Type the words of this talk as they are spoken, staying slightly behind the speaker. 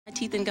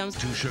teeth and gums.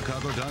 To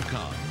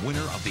Chicago.com, winner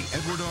of the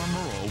Edward R.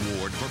 Murrow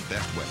Award for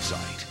Best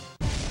Website.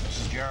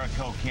 This is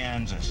Jericho,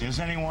 Kansas. Is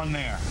anyone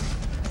there?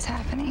 What's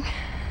happening?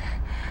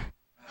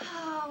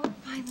 Oh, we're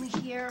finally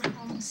here.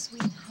 Home,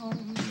 sweet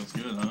home. Feels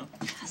good, huh?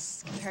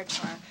 Yes, compared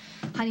to our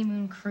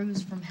honeymoon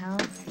cruise from hell,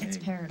 it's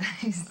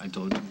paradise. I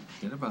told you,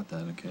 forget about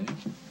that, okay?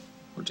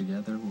 We're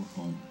together,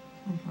 we're home.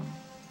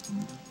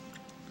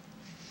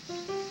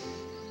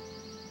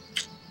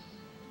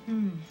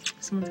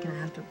 Someone's gonna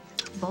have to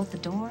bolt the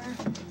door,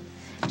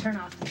 turn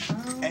off the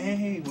phone.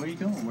 Hey, where are you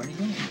going? Where are you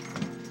going?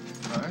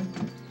 All right.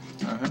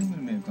 Our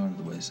honeymoon may have gone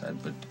to the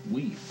wayside, but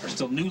we are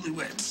still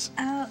newlyweds.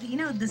 Oh, you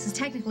know, this is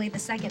technically the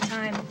second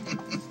time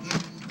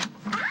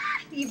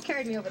you've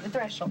carried me over the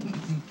threshold.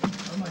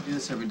 I might do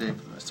this every day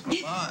for the rest of our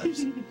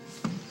lives.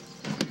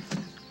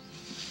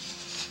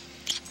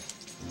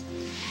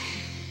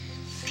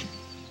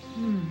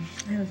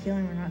 I have a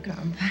feeling we're not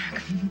gonna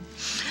unpack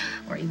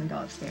or even go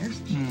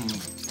upstairs.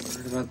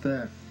 Worried about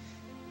that.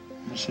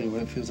 I'll show you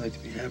what it feels like to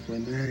be happily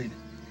married.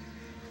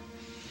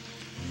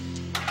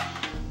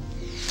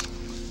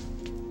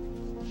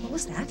 What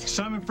was that?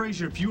 Simon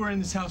Fraser, if you are in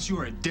this house, you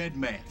are a dead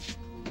man.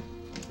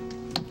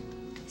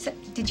 So,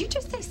 did you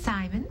just say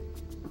Simon?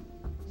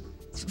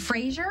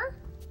 Fraser?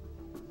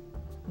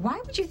 Why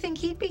would you think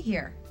he'd be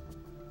here?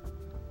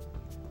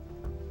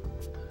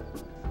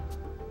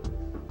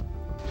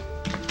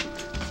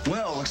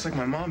 Well, looks like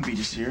my mom beat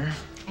us here.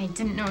 I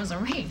didn't know it was a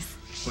race.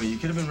 Well, you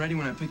could have been ready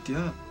when I picked you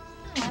up.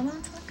 Oh, I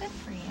want to look good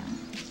for you.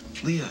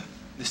 Leah,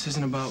 this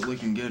isn't about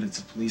looking good. It's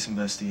a police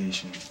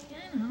investigation. Yeah,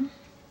 I know.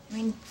 I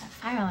mean, that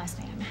fire last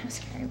night, how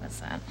scary was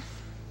that?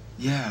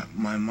 Yeah,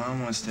 my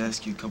mom wants to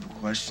ask you a couple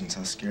questions.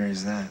 How scary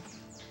is that?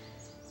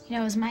 You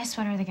know, it was my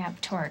sweater that got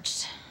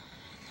torched.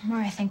 The more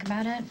I think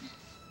about it, I'm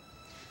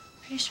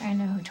pretty sure I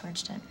know who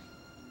torched it.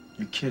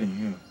 You're kidding,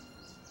 who?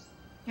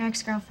 Your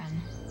ex-girlfriend,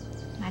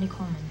 Maddie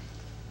Coleman.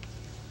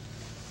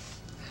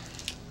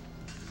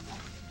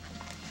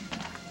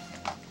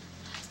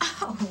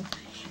 Oh,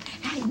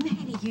 hey,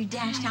 Maddie, you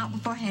dashed out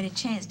before I had a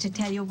chance to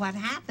tell you what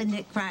happened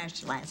at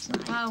Crash last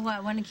night. Oh,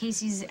 what, one of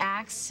Casey's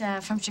acts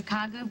from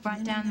Chicago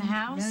brought down the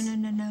house?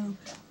 No.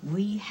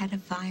 We had a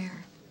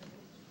fire.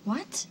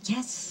 What?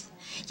 Yes.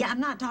 Yeah, I'm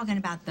not talking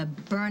about the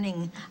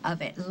burning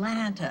of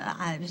Atlanta.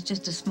 It was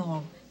just a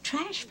small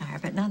trash fire,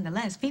 but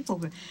nonetheless, people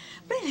were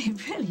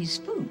really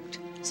spooked.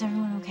 Is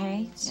everyone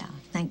okay? Yeah,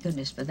 thank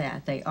goodness for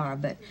that, they are,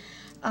 but,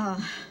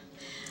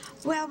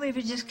 well, we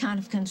were just kind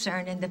of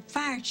concerned, and the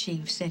fire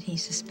chief said he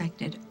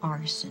suspected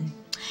arson.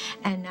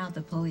 And now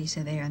the police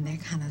are there, and they're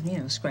kind of, you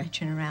know,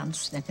 scratching around,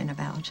 sniffing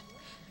about.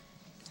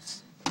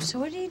 So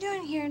what are you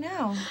doing here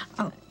now?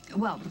 Oh,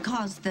 well,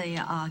 because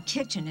the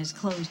kitchen is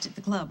closed at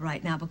the club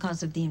right now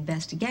because of the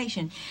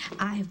investigation,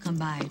 I have come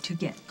by to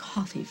get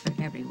coffee for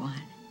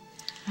everyone.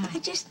 I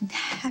just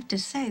have to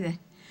say that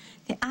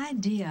the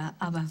idea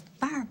of a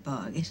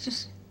firebug is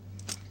just,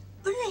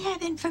 what do they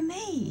have in for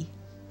me?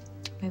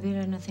 Maybe it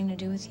had nothing to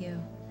do with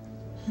you.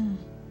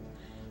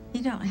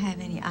 You don't have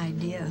any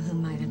idea who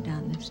might have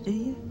done this, do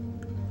you?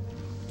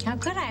 How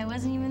could I? I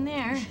wasn't even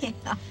there.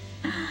 Yeah.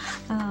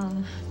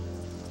 Oh.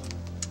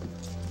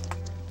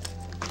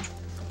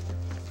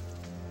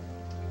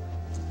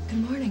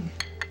 Good morning.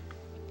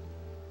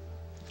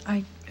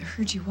 I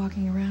heard you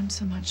walking around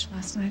so much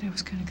last night. I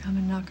was going to come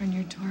and knock on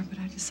your door, but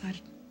I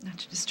decided not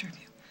to disturb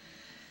you.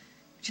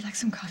 Would you like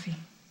some coffee?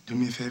 Do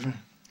me a favor.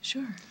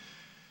 Sure.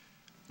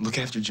 Look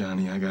after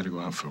Johnny. I gotta go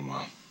out for a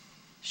while.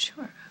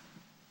 Sure.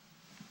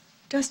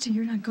 Dusty,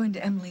 you're not going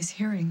to Emily's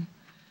hearing.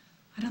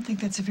 I don't think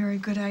that's a very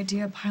good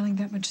idea, piling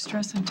that much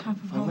stress on top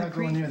of all I'm the not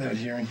going grief. near that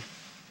hearing.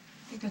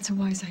 I think that's a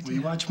wise idea. Will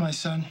you watch my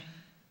son?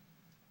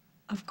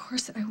 Of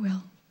course I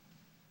will.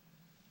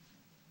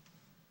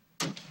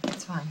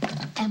 It's fine.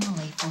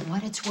 Emily, for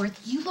what it's worth,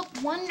 you look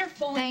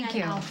wonderful in Thank that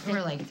you. outfit.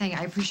 Really. Thank you.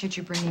 I appreciate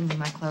you bringing me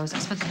my clothes. I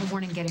spent the whole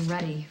morning getting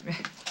ready.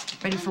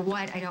 Ready for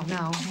what? I don't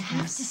know. You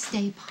have to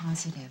stay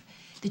positive.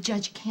 The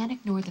judge can't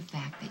ignore the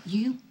fact that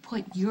you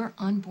put your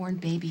unborn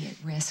baby at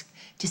risk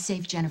to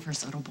save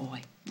Jennifer's little boy.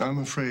 I'm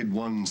afraid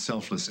one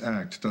selfless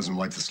act doesn't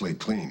wipe the slate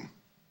clean.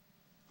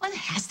 Well, it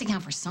has to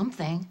count for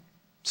something.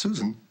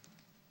 Susan,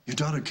 your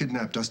daughter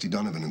kidnapped Dusty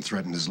Donovan and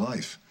threatened his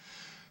life.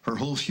 Her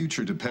whole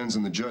future depends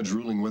on the judge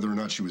ruling whether or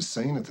not she was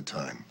sane at the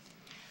time.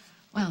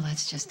 Well,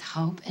 let's just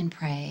hope and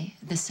pray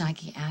the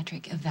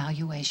psychiatric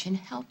evaluation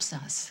helps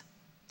us.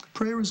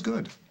 Prayer is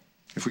good.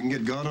 If we can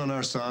get God on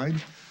our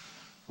side,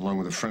 along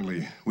with a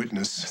friendly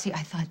witness. See,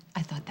 I thought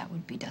that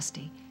would be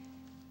Dusty.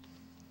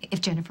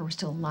 If Jennifer were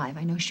still alive,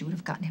 I know she would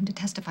have gotten him to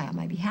testify on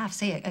my behalf.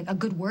 Say a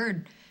good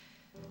word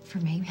for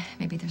me.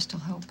 Maybe there's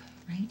still hope,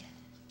 right?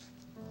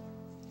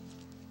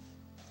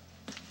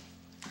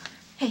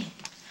 Hey.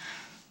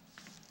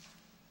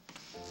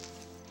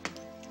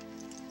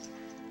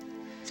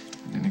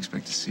 I didn't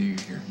expect to see you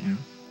here, you know?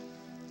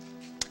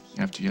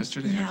 After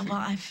yesterday, Yeah, well,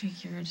 I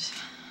figured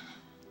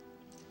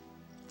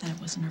that it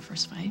wasn't her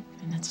first fight,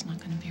 and it's not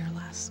going to be her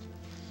last.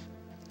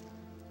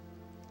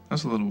 I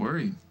was a little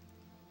worried.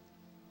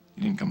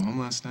 You didn't come home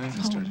last night.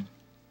 I started.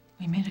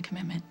 We made a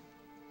commitment.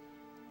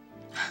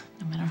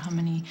 No matter how how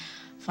many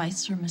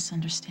fights or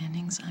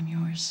misunderstandings, I'm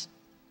yours.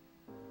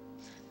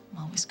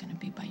 I'm always going to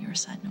be by your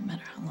side, no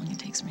matter how long it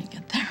takes me to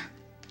get there.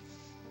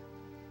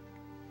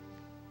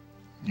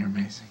 You're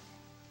amazing.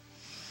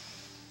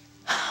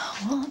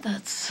 Well,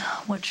 that's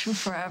what true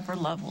forever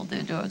love will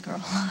do to a girl.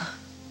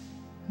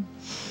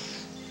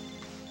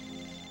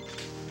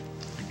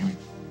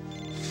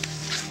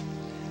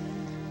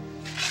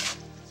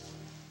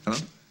 Hello?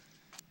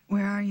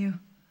 Where are you?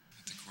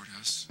 At the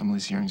courthouse.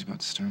 Emily's hearing's about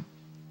to start.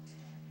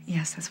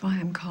 Yes, that's why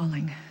I'm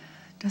calling.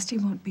 Dusty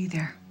won't be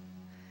there.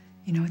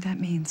 You know what that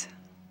means?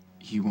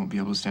 He won't be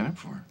able to stand up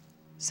for her.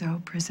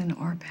 So, prison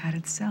or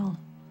padded cell.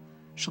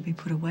 She'll be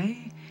put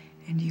away,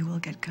 and you will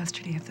get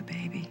custody of the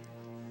baby.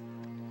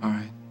 All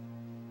right.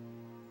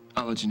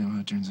 I'll let you know how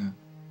it turns out.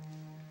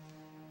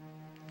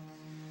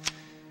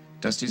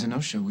 Dusty's a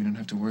no-show. We don't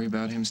have to worry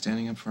about him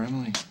standing up for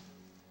Emily.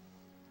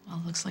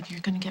 Well, looks like you're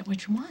going to get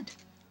what you want.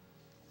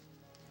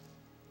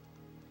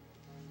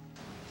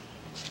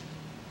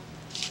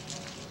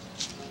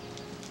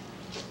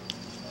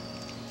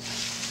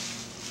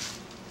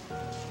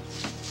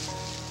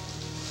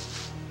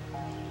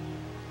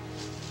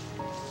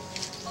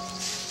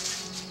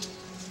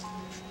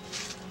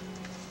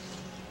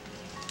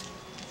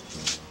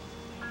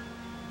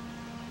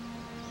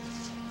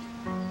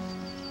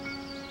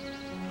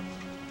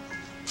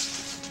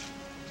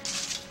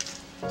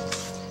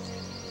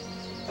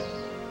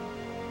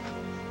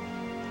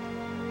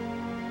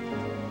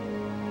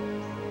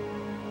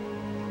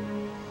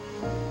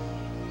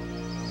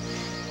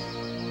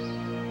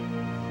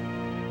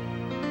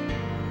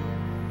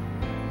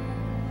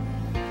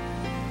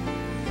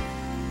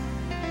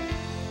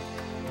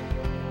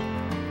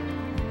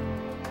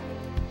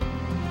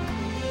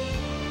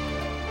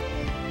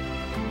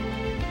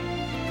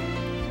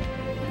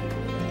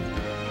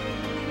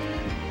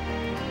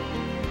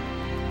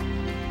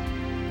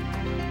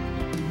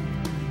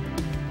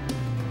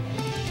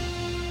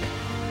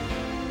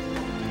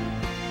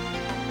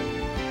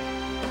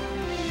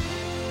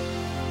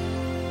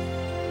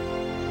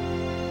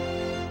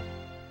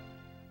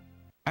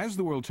 As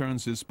the World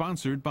Turns is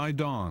sponsored by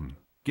Dawn.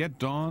 Get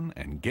Dawn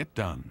and get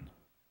done.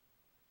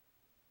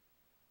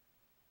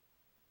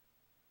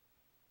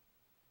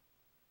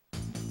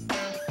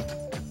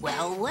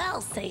 Well,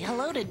 well, say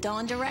hello to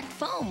Dawn Direct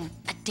Foam.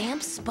 A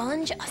damp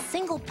sponge, a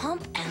single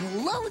pump,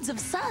 and loads of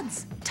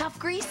suds. Tough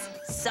grease?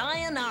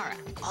 Sayonara.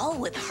 All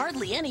with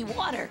hardly any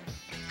water.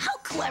 How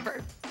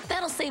clever.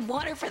 That'll save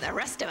water for the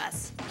rest of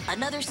us.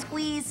 Another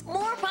squeeze,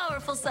 more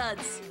powerful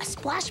suds. A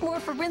splash more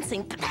for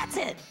rinsing, but that's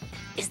it.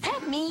 Is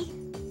that me?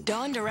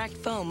 Dawn Direct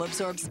Foam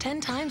absorbs 10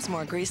 times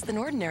more grease than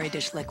ordinary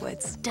dish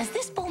liquids. Does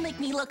this bowl make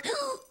me look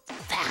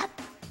fat?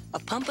 A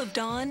pump of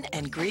Dawn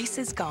and grease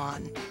is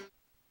gone.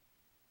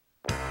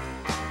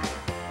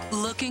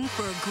 Looking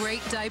for a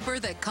great diaper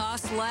that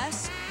costs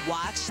less?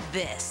 Watch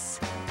this.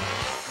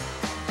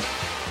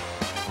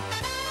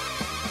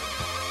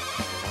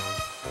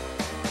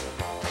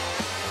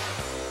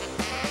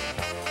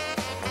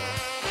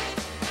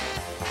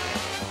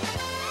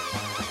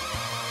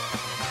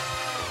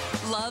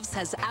 Love's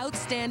has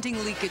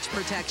outstanding leakage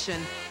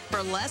protection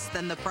for less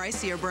than the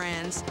pricier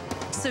brands.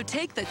 So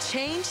take the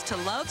change to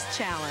Love's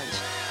challenge.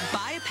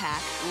 Buy a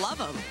pack, love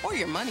them, or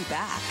your money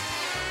back.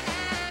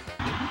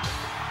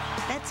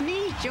 That's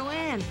me,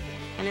 Joanne.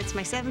 And it's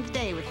my 7th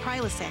day with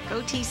Prilosec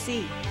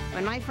OTC.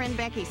 When my friend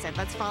Becky said,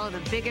 let's follow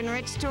the Big and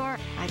Rich tour,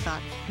 I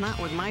thought, not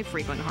with my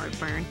frequent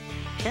heartburn.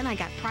 Then I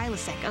got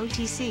Prilosec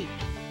OTC.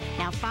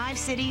 Now 5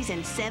 cities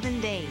in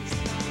 7 days.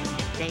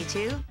 Day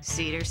 2,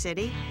 Cedar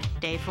City.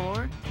 Day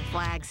 4,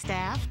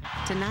 Flagstaff.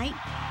 Tonight,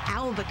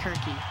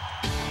 Albuquerque.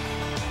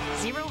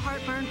 0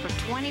 heartburn for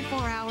 24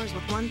 hours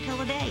with 1 pill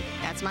a day.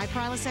 That's my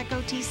Prilosec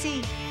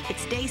OTC.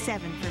 It's day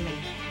 7 for me.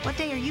 What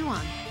day are you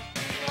on?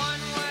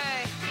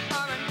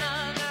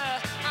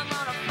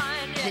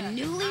 The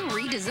newly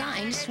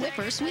redesigned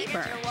Swiffer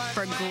Sweeper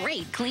for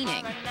great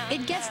cleaning.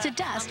 It gets to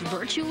dust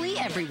virtually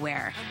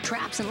everywhere.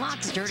 Traps and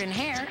locks dirt and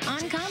hair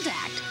on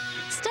contact.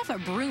 Stuff a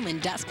broom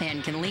and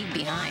dustpan can leave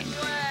behind.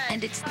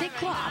 And its thick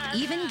cloth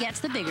even gets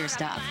the bigger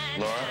stuff.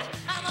 Laura,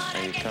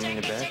 are you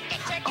coming to bed?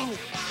 Oh,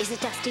 is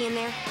it dusty in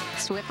there?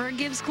 Swiffer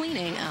gives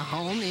cleaning a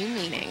whole new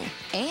meaning.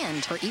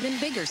 And for even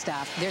bigger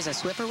stuff, there's a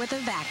Swiffer with a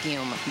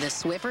vacuum. The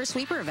Swiffer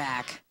Sweeper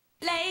Vac.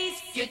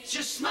 Lay's, get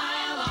your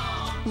smile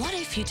on. What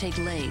if you take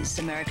Lay's,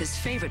 America's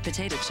favorite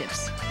potato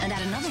chips, and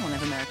add another one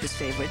of America's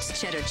favorites,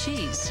 cheddar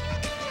cheese?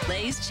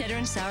 Lay's Cheddar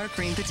and Sour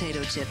Cream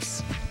Potato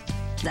Chips.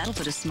 That'll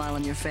put a smile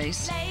on your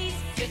face. Lay's,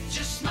 get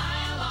your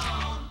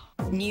smile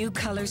on. New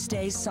Color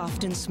Stays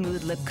Soft and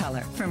Smooth Lip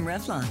Color from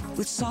Revlon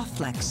with Soft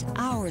Flex,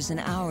 hours and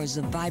hours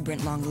of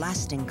vibrant,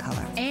 long-lasting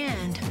color.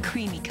 And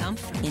creamy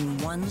comfort. In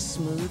one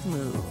smooth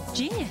move.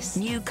 Genius.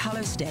 New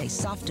Color Stay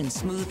Soft and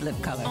Smooth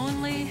Lip Color.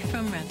 Only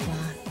from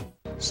Revlon.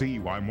 See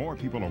why more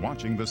people are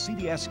watching the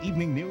CBS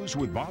Evening News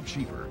with Bob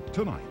Sheeper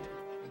tonight.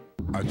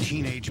 A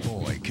teenage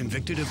boy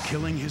convicted of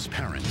killing his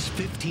parents.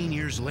 15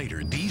 years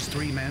later, these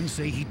 3 men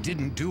say he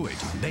didn't do it.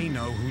 They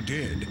know who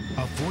did.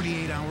 A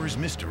 48 Hours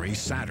mystery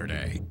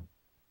Saturday.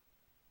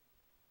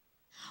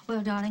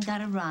 Well, darling,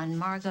 gotta run.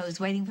 Margot's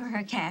waiting for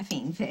her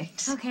caffeine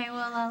fix. Okay,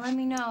 well, let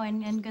me know,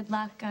 and good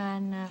luck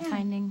on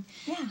finding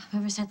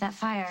whoever set that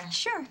fire.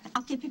 Sure,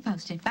 I'll keep you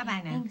posted.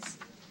 Bye-bye now. Thanks.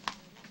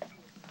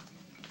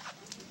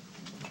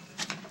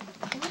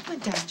 What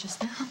went down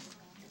just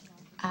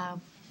now?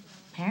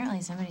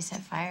 Apparently somebody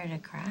set fire to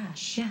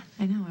Crash. Yeah,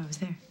 I know. I was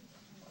there.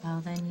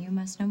 Well, then you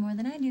must know more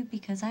than I do,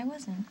 because I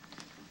wasn't.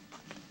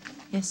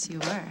 Yes, you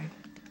were.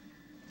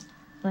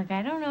 Look,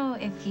 I don't know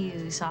if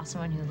you saw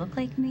someone who looked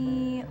like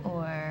me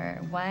or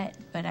what,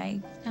 but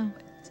No,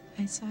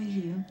 I saw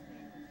you,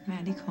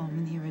 Maddie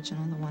Coleman, the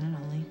original, the one and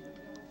only.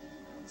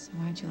 So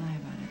why'd you lie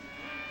about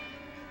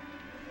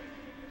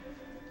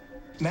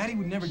it? Maddie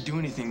would never do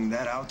anything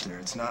that out there.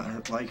 It's not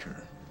her, like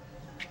her.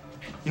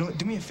 You know what?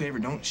 Do me a favor.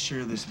 Don't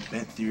share this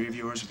bent theory of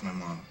yours with my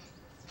mom.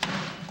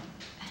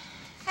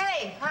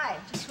 Hey, hi.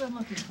 Just what I'm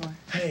looking for.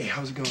 Hey,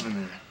 how's it going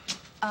in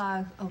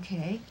there?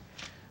 Okay.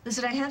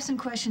 Listen, I have some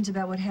questions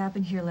about what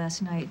happened here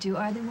last night. Do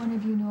either one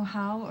of you know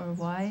how or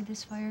why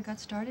this fire got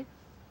started?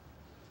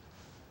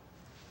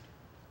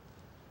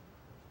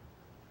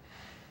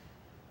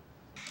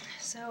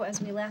 So as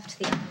we left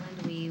the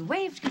island, we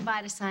waved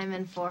goodbye to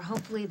Simon for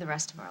hopefully the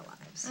rest of our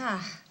lives. I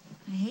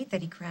hate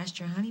that he crashed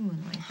your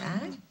honeymoon like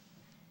that.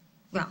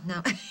 Well,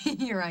 now,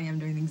 here I am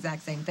doing the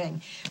exact same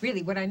thing.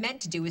 Really, what I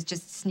meant to do was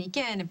just sneak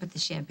in and put the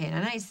champagne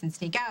on ice and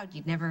sneak out.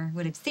 You never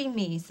would have seen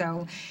me,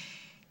 so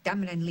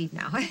I'm gonna leave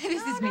now. This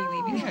is me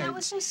leaving. Yeah, that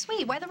was so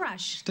sweet. Why the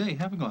rush? Stay,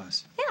 have a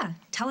glass. Yeah,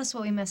 tell us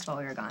what we missed while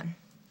we were gone.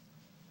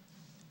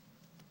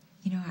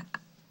 You know,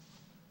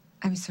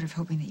 I was sort of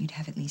hoping that you'd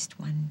have at least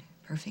one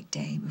perfect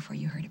day before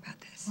you heard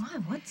about this. Why?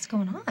 What's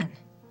going on?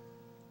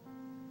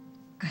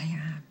 I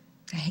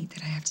hate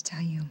that I have to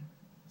tell you.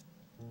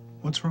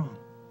 What's wrong?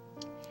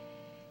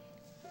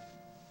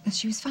 Well,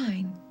 she was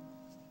fine.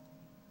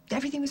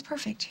 Everything was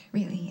perfect,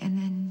 really. And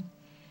then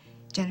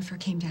Jennifer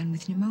came down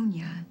with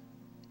pneumonia,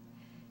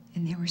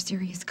 and there were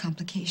serious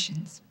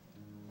complications.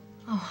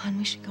 Oh, hon,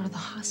 we should go to the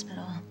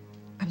hospital.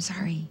 I'm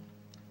sorry.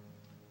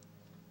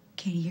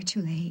 Katie, you're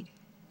too late.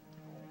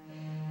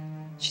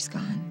 She's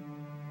gone.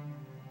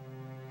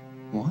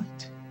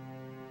 What?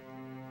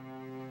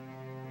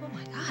 Oh,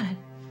 my God.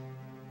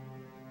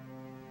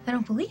 I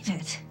don't believe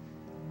it.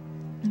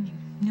 I mean,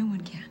 no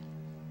one can.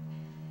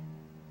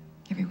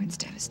 Everyone's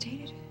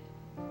devastated.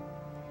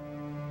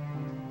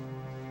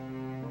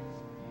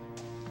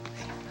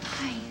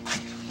 Hi.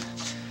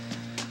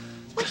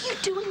 What are you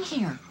doing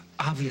here?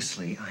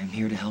 Obviously, I'm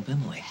here to help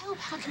Emily. Help?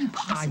 How can you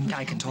possibly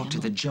I can talk to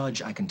the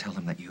judge. I can tell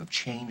him that you have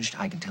changed.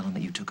 I can tell him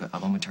that you took a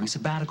momentary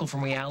sabbatical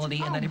from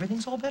reality and that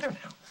everything's all better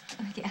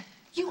now. Yeah.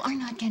 You are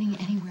not getting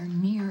anywhere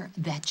near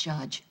that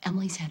judge.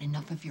 Emily's had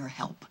enough of your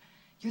help.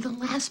 You're the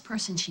last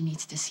person she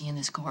needs to see in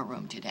this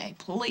courtroom today.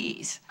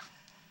 Please.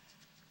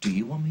 Do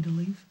you want me to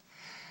leave?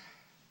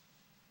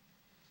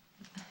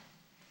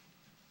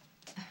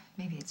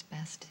 Maybe it's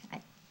best.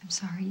 I'm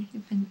sorry.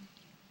 You've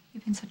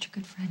been such a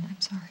good friend.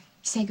 I'm sorry.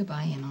 Say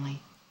goodbye,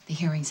 Emily. The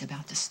hearing's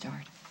about to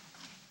start.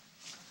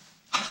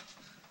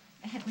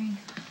 Henry.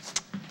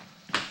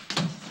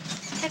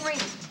 Henry.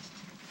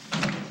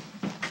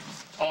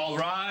 All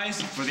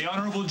rise for the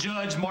Honorable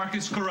Judge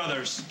Marcus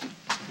Carruthers.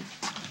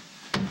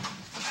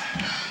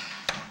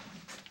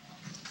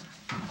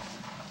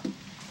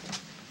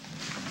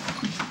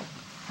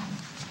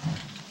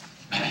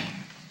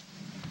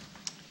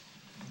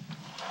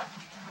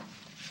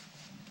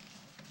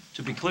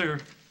 To be clear,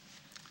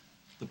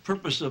 the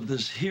purpose of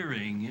this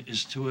hearing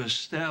is to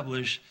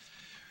establish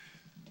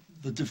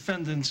the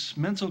defendant's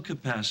mental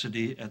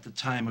capacity at the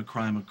time a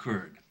crime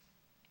occurred,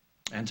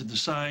 and to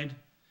decide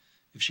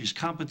if she's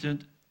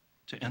competent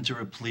to enter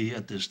a plea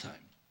at this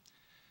time.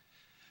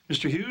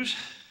 Mr. Hughes,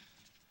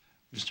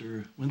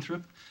 Mr.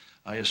 Winthrop,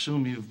 I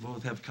assume you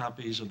both have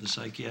copies of the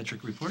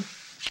psychiatric report?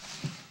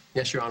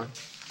 Yes, Your Honor.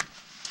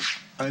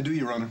 I do,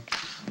 Your Honor.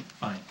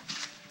 Fine.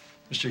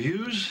 Mr.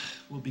 Hughes,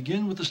 we'll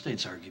begin with the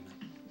state's argument.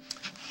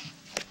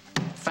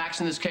 Facts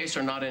in this case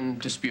are not in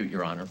dispute,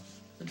 Your Honor.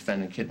 The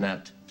defendant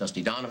kidnapped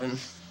Dusty Donovan,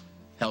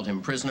 held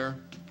him prisoner,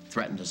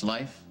 threatened his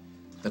life.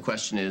 The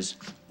question is,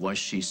 was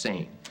she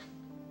sane?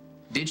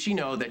 Did she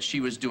know that she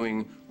was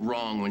doing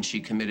wrong when she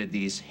committed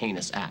these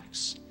heinous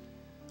acts?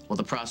 Well,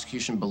 the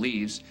prosecution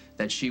believes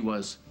that she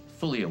was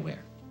fully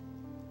aware.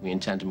 We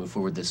intend to move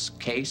forward this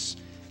case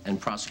and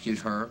prosecute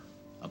her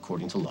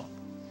according to law.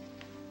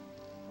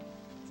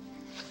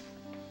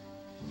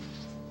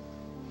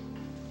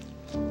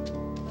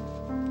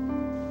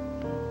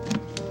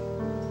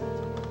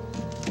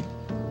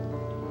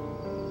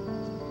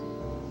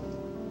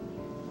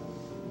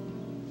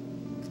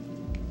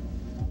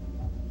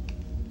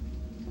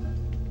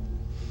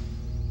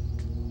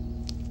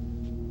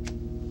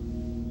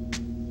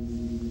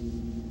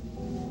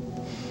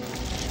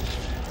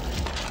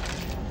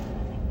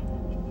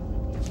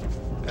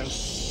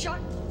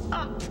 Shut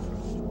up!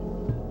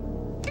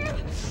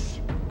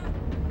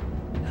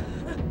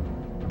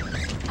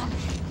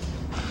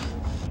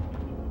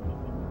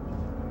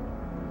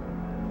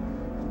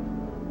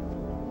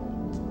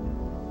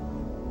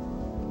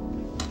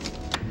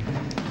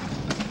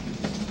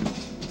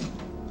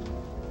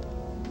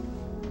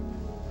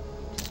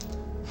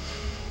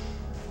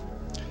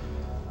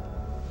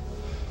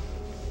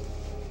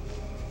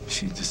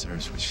 She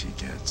deserves what she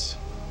gets.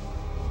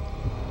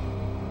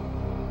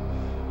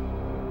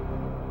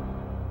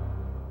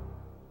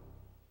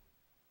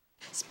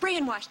 Spray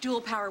and Wash Dual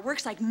Power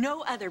works like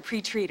no other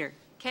pre-treater.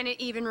 Can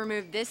it even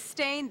remove this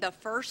stain the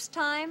first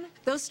time?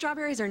 Those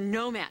strawberries are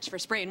no match for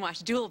Spray and Wash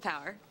Dual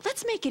Power.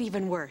 Let's make it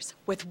even worse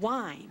with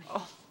wine.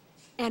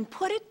 And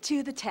put it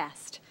to the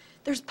test.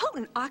 There's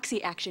potent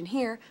oxy action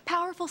here,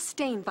 powerful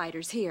stain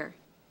fighters here.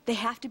 They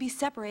have to be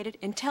separated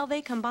until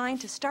they combine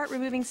to start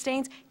removing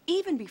stains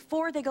even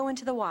before they go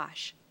into the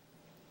wash.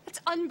 That's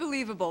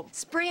unbelievable.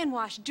 Spray and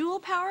Wash Dual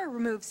Power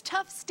removes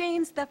tough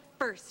stains the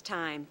first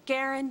time,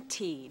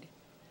 guaranteed.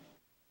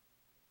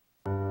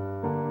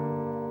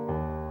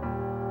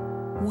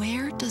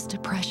 Where does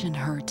depression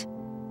hurt?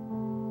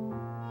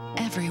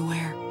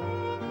 Everywhere.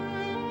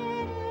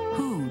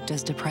 Who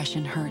does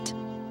depression hurt?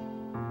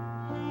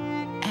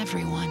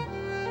 Everyone.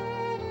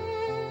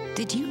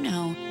 Did you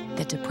know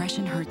that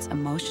depression hurts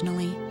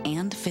emotionally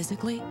and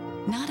physically?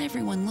 Not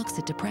everyone looks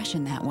at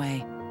depression that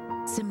way.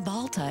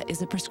 Cymbalta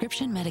is a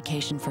prescription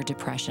medication for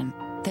depression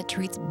that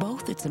treats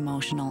both its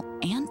emotional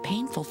and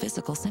painful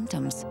physical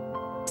symptoms.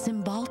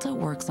 Cymbalta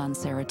works on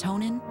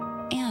serotonin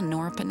and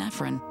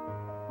norepinephrine.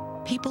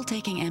 People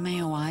taking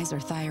MAOIs or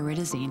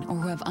thyroidazine or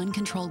who have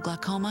uncontrolled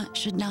glaucoma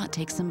should not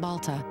take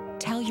Cymbalta.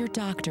 Tell your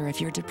doctor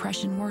if your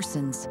depression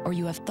worsens or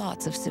you have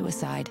thoughts of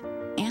suicide.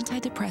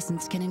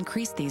 Antidepressants can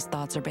increase these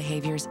thoughts or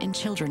behaviors in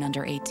children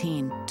under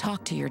 18.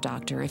 Talk to your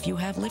doctor if you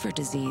have liver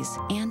disease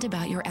and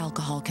about your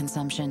alcohol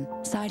consumption.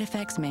 Side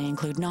effects may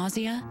include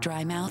nausea,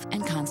 dry mouth,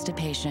 and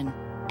constipation.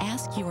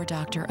 Ask your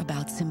doctor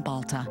about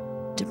Cymbalta.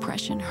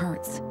 Depression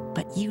hurts,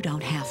 but you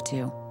don't have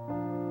to.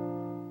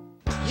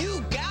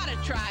 You gotta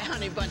try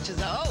Honey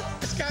Bunches of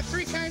Oats. It's got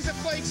 3 kinds of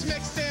flakes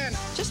mixed in.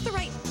 Just the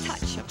right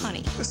touch of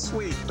honey. It's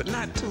sweet, but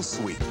not too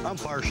sweet. I'm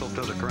partial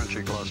to the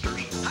crunchy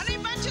clusters. Honey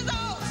Bunches of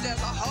Oats, there's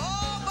a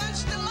whole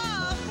bunch to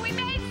love. We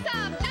made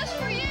some just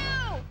for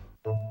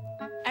you.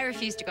 I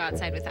refuse to go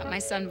outside without my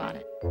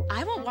sunbonnet.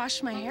 I won't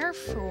wash my hair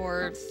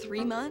for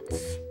 3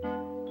 months.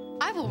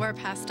 I will wear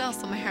pastel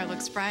so my hair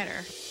looks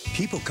brighter.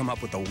 People come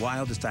up with the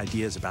wildest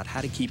ideas about how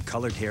to keep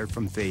colored hair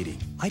from fading.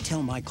 I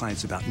tell my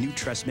clients about new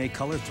Tresemme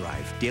Color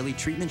Thrive, daily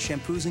treatment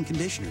shampoos and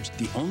conditioners,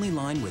 the only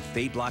line with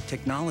Fade Block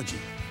technology.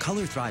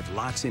 Color Thrive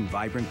locks in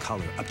vibrant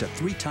color up to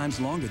 3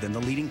 times longer than the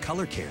leading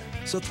color care.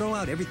 So throw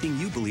out everything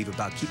you believe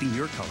about keeping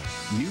your color.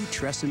 New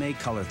Tresemme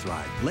Color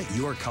Thrive. Let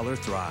your color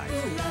thrive.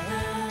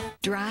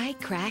 Dry,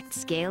 cracked,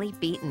 scaly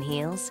feet and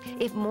heels?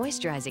 If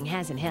moisturizing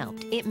hasn't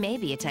helped, it may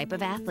be a type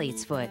of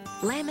athlete's foot.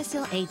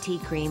 Lamisil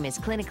AT cream is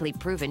clinically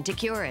proven to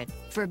cure it.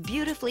 For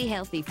beautifully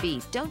healthy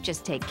feet, don't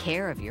just take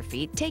care of your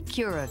feet, take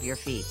cure of your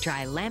feet.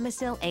 Try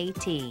Lamisil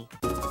AT.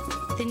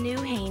 The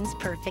new Hanes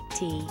Perfect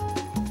Tee.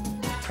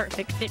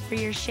 Perfect fit for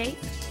your shape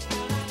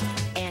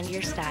and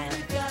your style.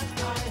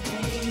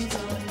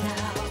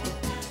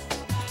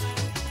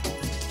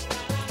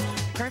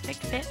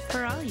 Perfect fit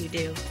for all you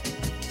do.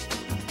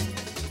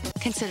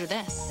 Consider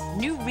this.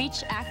 New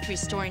Reach Act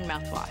Restoring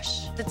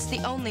Mouthwash. That's the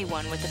only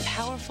one with a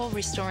powerful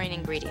restoring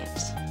ingredient.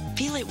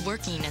 Feel it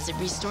working as it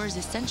restores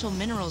essential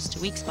minerals to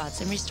weak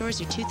spots and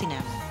restores your tooth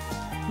enamel.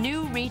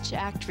 New Reach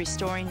Act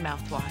Restoring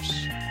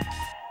Mouthwash.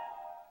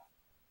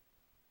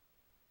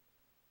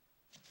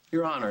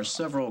 Your Honor,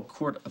 several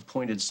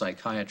court-appointed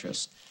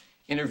psychiatrists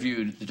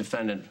interviewed the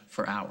defendant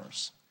for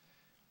hours.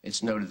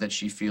 It's noted that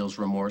she feels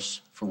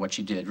remorse for what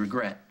she did,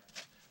 regret.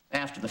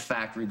 After the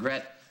fact,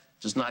 regret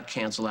does not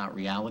cancel out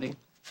reality.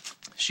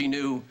 She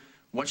knew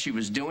what she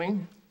was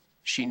doing.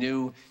 She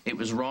knew it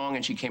was wrong,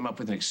 and she came up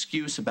with an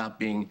excuse about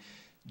being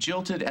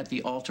jilted at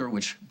the altar,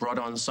 which brought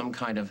on some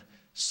kind of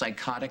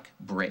psychotic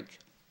break.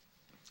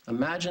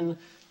 Imagine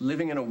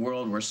living in a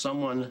world where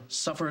someone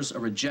suffers a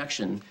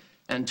rejection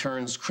and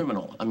turns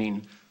criminal. I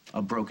mean,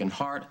 a broken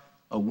heart,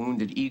 a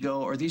wounded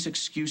ego. Are these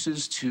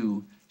excuses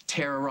to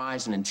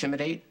terrorize and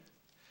intimidate?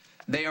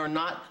 They are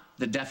not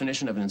the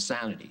definition of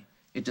insanity.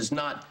 It does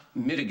not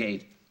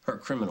mitigate her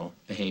criminal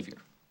behavior.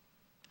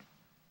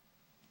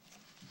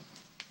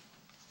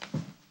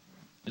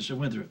 Mr.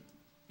 Winthrop,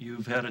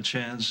 you've had a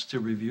chance to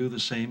review the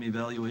same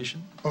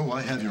evaluation? Oh,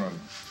 I have, Your Honor.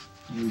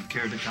 You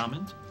care to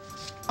comment?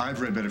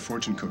 I've read Better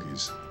Fortune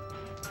Cookies.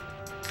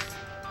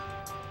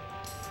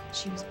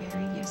 She was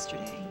buried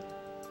yesterday.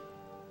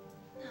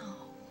 No.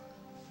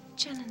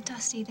 Jen and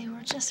Dusty, they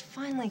were just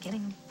finally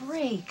getting a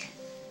break.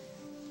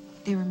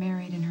 They were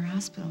married in her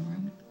hospital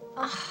room.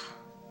 Ugh.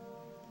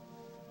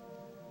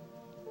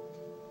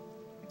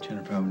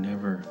 Jennifer, I would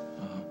never,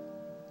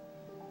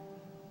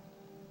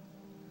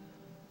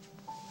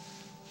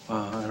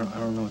 I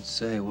don't know what to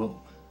say.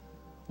 Well,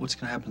 what's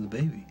gonna happen to the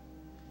baby?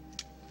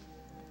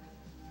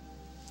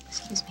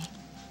 Excuse me.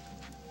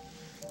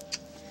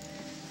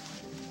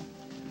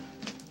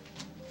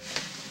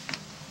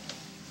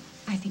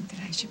 I think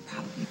that I should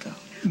probably go.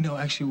 No,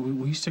 actually,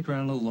 will you stick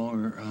around a little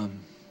longer?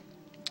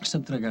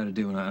 Something I gotta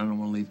do, and I don't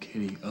want to leave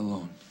Katie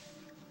alone.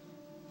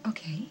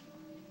 Okay.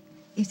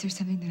 Is there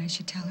something that I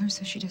should tell her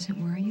so she doesn't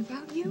worry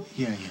about you?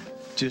 Yeah.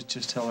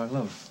 Just tell her I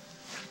love her.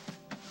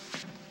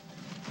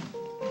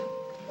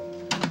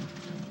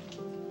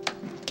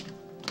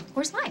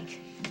 Where's Mike?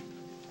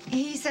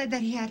 He said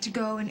that he had to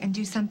go and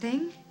do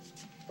something.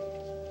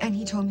 And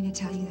he told me to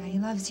tell you that he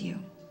loves you.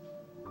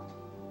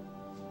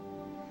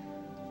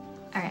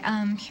 All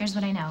right, here's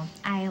what I know.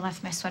 I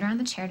left my sweater on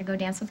the chair to go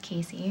dance with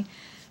Casey.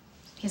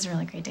 He's a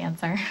really great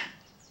dancer.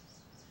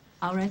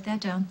 I'll write that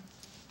down.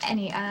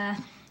 I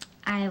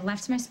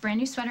left my brand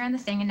new sweater on the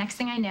thing, and next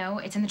thing I know,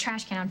 it's in the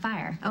trash can on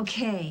fire.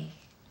 Okay,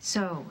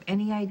 so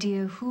any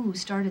idea who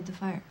started the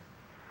fire?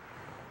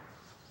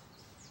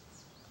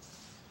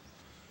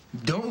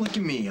 Don't look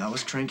at me. I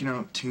was cranking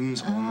out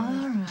tunes all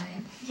night. All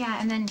right.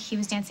 Yeah, and then he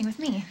was dancing with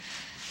me.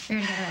 We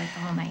were together like the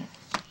whole night.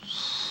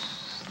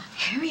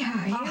 Here we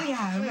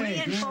are.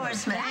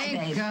 Reinforcement.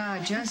 Thank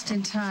God, just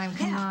in time.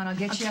 Come on, I'll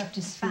get you up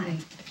to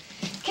speed.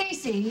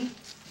 Casey,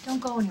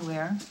 don't go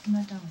anywhere. I'm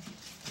not done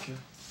with you.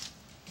 Okay.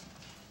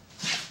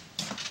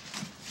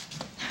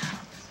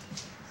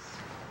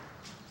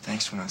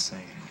 Thanks for not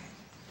saying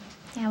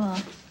anything. Yeah, well,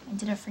 I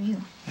did it for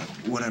you. Yeah,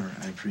 whatever,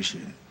 I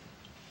appreciate it.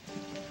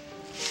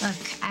 Look,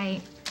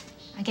 I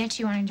get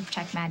you wanting to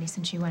protect Maddie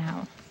since you went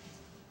out.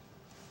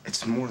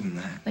 It's more than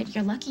that. But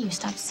you're lucky you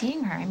stopped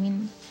seeing her. I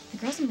mean, the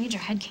girl's a major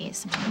head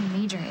case, some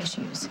major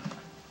issues.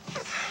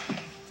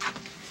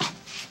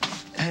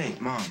 Hey,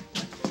 Mom.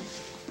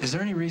 Is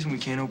there any reason we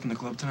can't open the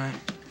club tonight?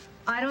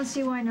 I don't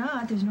see why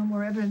not. There's no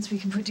more evidence we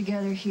can put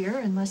together here,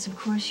 unless, of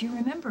course, you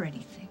remember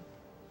anything.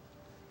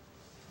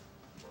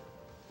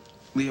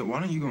 Leah,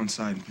 why don't you go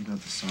inside and pick out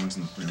the songs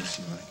and the playlist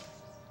you like?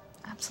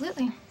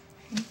 Absolutely.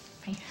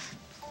 Bye.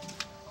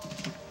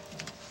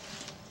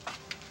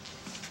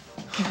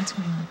 Okay, what's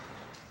going on?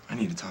 I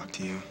need to talk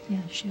to you. Yeah,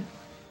 shoot.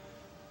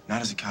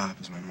 Not as a cop,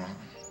 as my mom.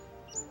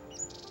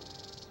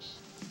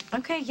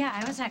 Okay, yeah,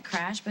 I was at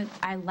Crash, but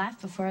I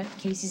left before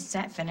Casey's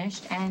set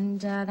finished, and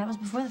that was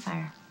before the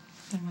fire.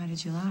 Then why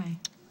did you lie?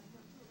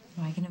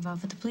 Why get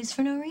involved with the police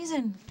for no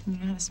reason?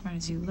 You're not as smart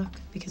as you look,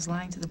 because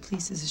lying to the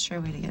police is a sure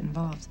way to get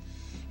involved.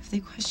 If they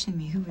question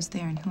me who was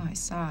there and who I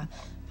saw,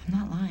 I'm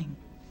not lying.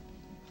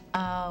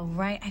 Oh,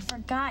 right. I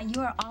forgot.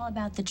 You are all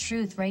about the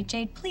truth, right,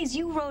 Jade? Please,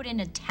 you rode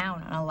into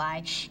town on a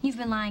lie. You've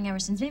been lying ever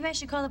since. Maybe I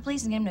should call the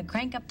police and get them to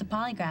crank up the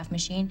polygraph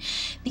machine.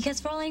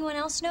 Because for all anyone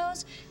else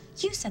knows,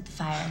 you set the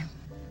fire.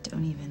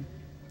 Don't even.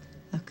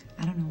 Look,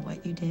 I don't know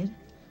what you did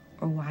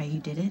or why you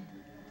did it,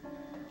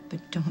 but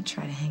don't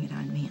try to hang it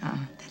on me.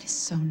 That is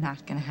so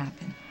not gonna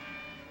happen.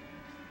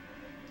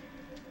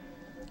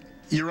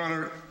 Your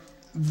Honor,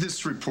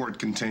 this report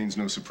contains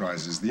no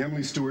surprises. The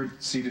Emily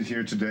Stewart seated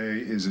here today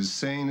is as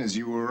sane as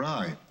you or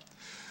I.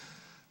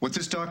 What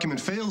this document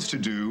fails to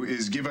do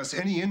is give us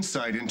any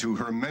insight into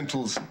her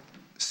mental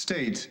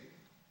state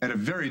at a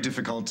very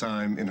difficult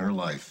time in her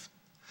life.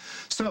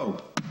 So,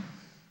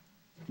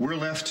 we're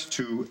left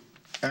to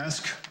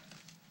ask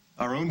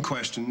our own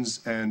questions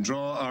and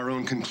draw our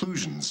own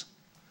conclusions.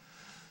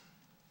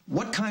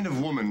 What kind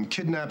of woman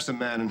kidnaps a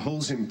man and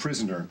holds him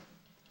prisoner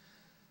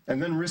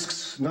and then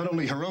risks not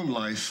only her own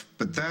life,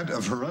 but that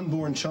of her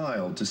unborn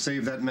child to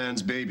save that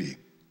man's baby?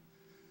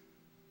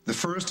 The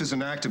first is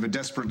an act of a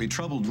desperately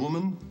troubled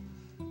woman.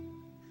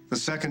 The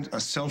second, a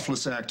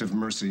selfless act of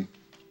mercy.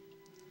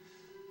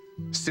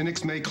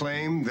 Cynics may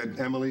claim that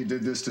Emily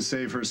did this to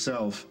save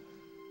herself,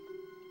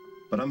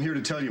 but I'm here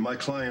to tell you my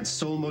client's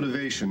sole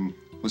motivation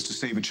was to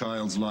save a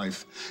child's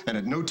life, and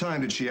at no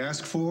time did she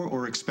ask for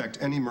or expect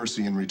any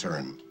mercy in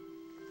return.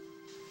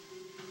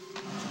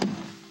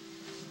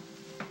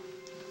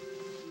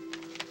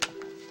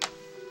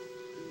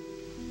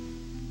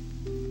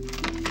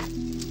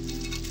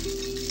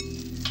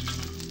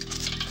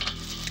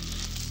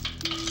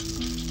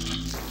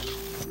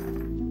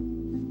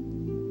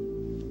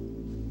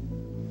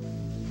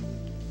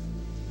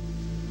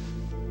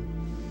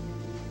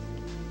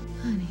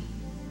 Honey,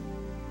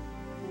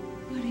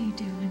 what are you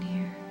doing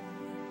here?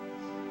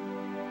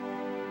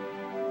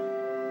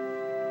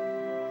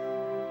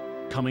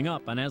 Coming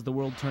up on As the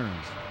World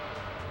Turns.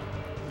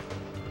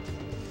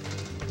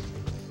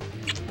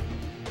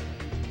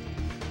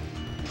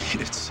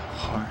 It's so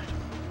hard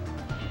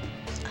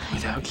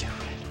without you.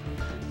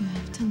 You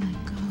have to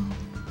let go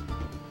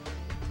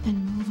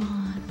and move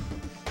on.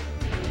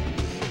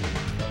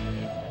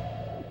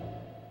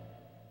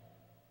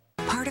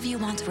 Part of you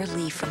wants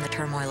relief from the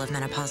turmoil of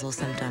menopausal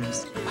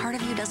symptoms. Part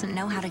of you doesn't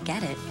know how to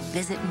get it.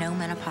 Visit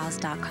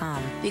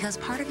nomenopause.com. Because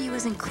part of you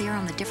isn't clear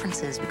on the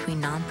differences between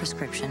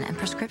non-prescription and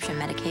prescription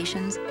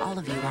medications, all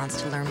of you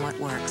wants to learn what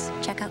works.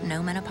 Check out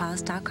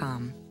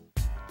nomenopause.com.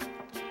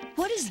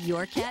 What is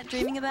your cat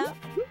dreaming about?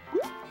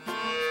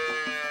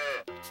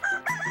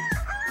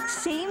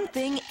 Same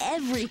thing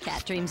every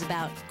cat dreams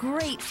about.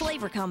 Great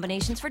flavor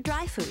combinations for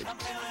dry food.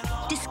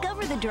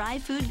 Discover the dry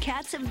food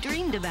cats have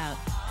dreamed about.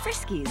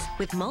 Friskies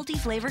with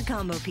multi-flavored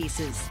combo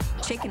pieces.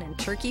 Chicken and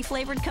turkey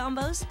flavored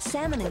combos,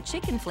 salmon and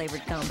chicken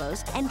flavored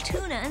combos, and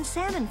tuna and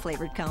salmon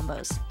flavored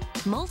combos.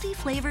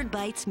 Multi-flavored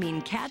bites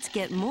mean cats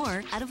get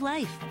more out of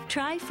life.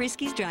 Try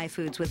Friskies dry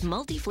foods with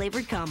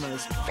multi-flavored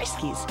combos.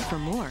 Friskies for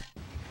more.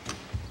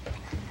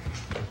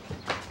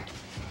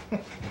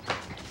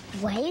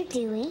 What are you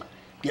doing?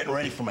 Getting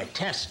ready for my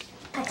test.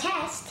 A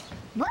test?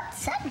 What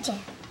subject?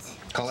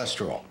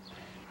 Cholesterol.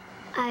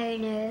 Are you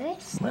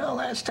nervous? Well,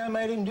 last time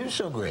I didn't do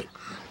so great.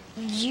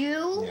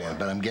 You? Yeah,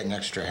 but I'm getting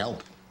extra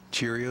help.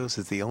 Cheerios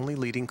is the only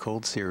leading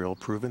cold cereal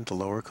proven to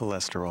lower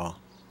cholesterol.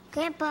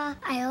 Grandpa,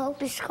 I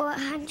hope you score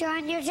 100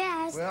 on your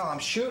test. Well, I'm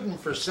shooting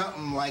for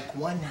something like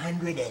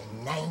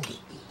 190.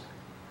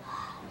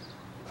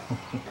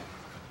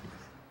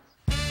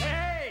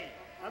 Hey,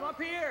 I'm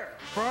up here.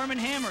 For Arm &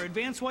 Hammer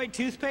Advanced White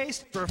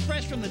Toothpaste, for a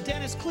fresh from the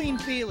dentist clean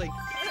feeling.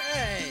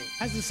 Hey!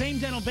 Has the same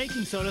dental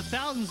baking soda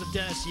thousands of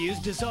dentists use,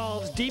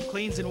 dissolves, deep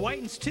cleans, and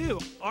whitens too.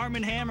 Arm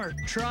 & Hammer,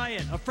 try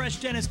it. A fresh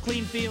dentist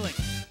clean feeling.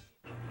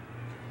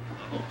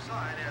 The whole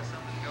side has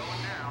something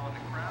going now, and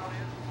the crowd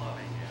is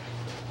loving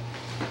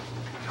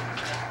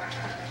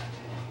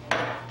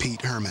it.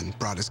 Pete Herman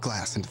brought his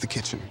glass into the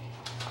kitchen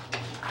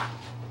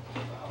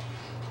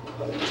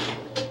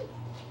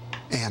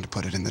and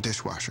put it in the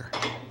dishwasher.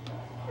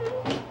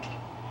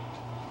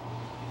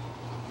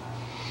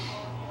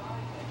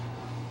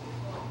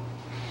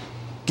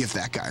 Give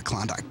that guy a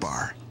Klondike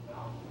bar.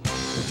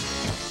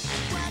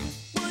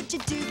 What would you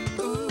do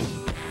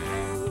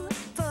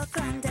for a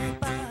Klondike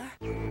bar?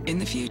 In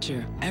the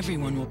future,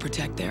 everyone will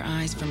protect their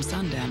eyes from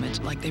sun damage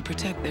like they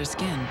protect their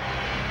skin.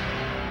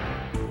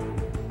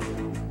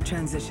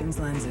 Transitions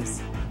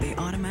lenses. They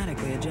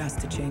automatically adjust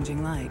to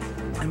changing light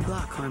and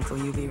block harmful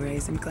UV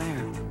rays and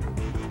glare.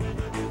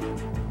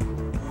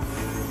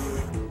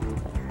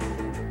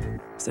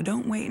 So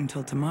don't wait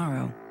until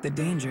tomorrow. The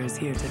danger is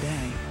here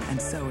today,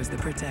 and so is the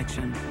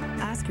protection.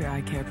 Ask your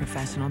eye care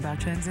professional about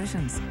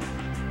transitions.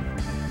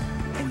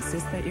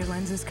 Insist that your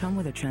lenses come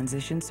with a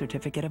transition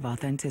certificate of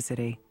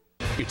authenticity.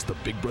 It's the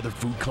Big Brother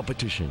food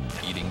competition.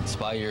 Eating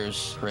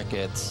spiders,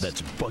 crickets.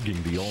 That's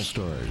bugging the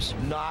All-Stars.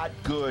 Not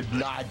good,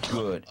 not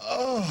good.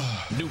 Oh.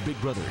 New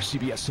Big Brother,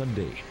 CBS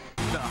Sunday.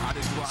 The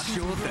hottest rock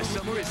show of the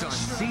summer is on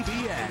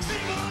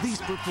CBS.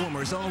 These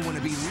performers all want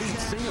to be lead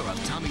singer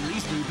of Tommy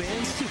Lee's new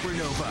band,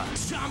 Supernova.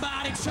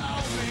 Somebody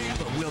told me.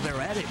 But will their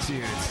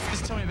attitudes...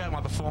 Just tell me about my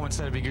performance,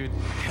 that'd be good.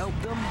 Help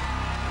them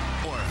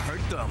or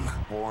hurt them?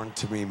 Born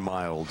to be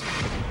mild.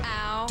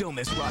 Ow. Don't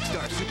miss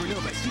Rockstar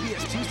Supernova,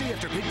 CBS Tuesday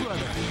after Big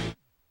Brother.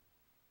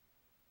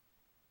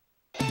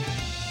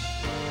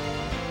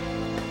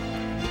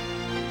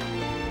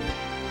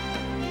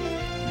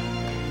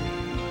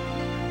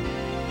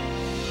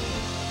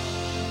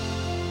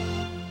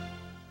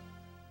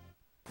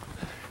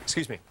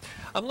 Excuse me.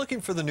 I'm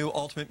looking for the new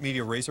Ultimate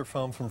Media Razor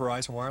phone from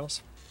Verizon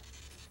Wireless.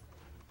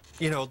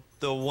 You know,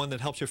 the one that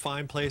helps you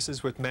find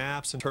places with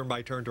maps and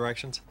turn-by-turn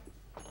directions.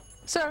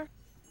 Sir,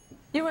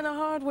 you in a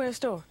hardware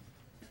store?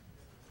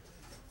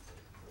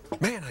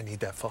 Man, I need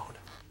that phone.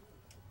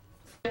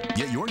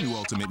 Get your new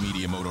Ultimate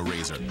Media Moto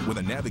Razor. With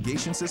a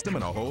navigation system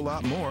and a whole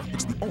lot more,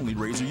 it's the only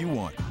razor you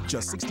want.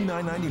 Just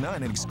 $69.99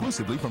 and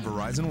exclusively from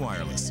Verizon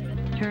Wireless.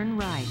 Turn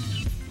right.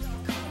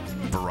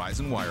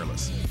 Verizon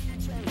Wireless.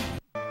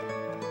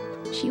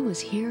 She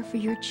was here for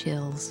your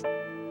chills,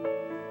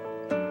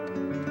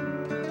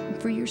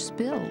 for your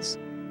spills,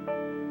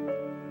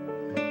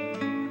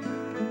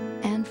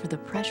 and for the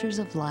pressures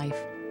of life.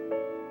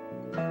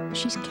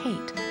 She's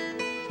Kate,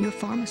 your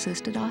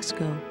pharmacist at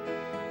Osco,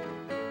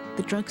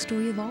 the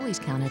drugstore you've always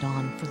counted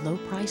on for low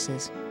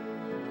prices,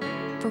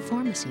 for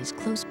pharmacies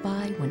close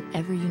by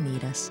whenever you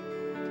need us,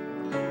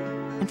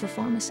 and for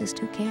pharmacists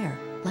who care,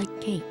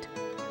 like Kate.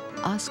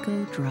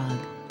 Osco Drug.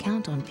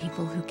 Count on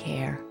people who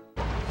care.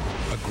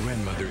 A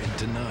grandmother in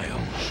denial.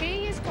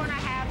 She is going to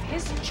have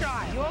his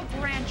child, your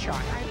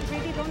grandchild. I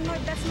really don't know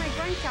if that's my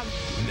grandchild.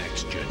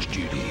 Next, Judge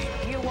Judy.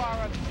 You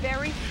are a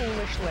very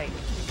foolish lady.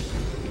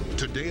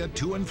 Today at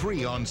 2 and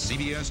 3 on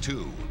CBS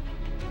 2.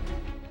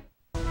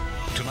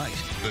 Tonight,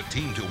 the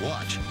team to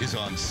watch is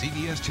on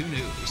CBS 2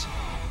 News.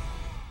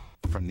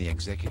 From the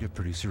executive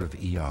producer of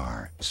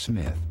ER,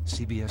 Smith,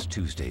 CBS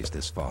Tuesdays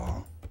this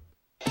fall.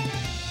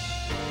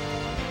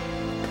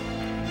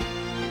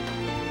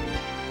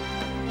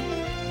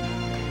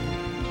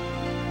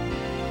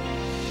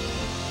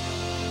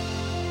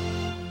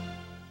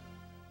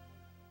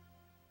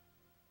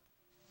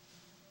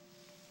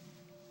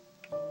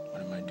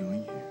 What am I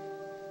doing here?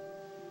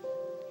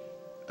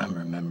 I'm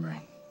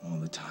remembering all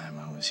the time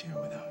I was here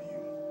without you.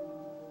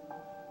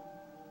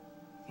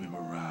 We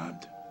were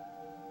robbed.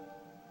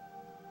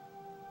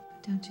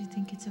 Don't you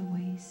think it's a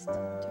waste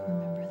to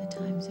remember the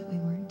times that we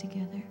weren't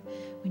together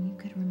when you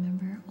could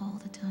remember all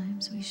the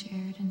times we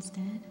shared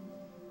instead?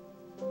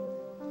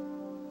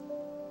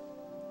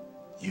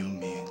 You,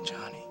 me, and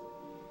Johnny.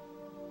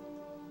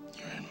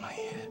 You're in my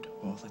head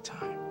all the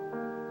time.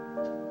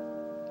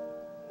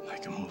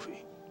 Like a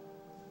movie.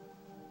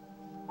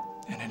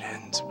 And it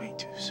ends way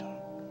too soon.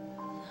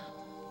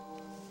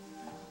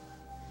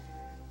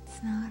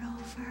 It's not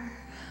over.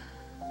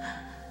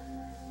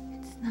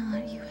 It's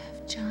not. You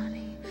have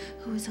Johnny,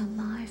 who is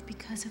alive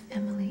because of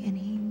Emily, and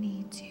he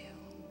needs you.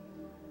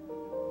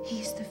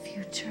 He's the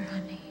future,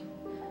 honey.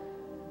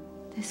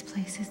 This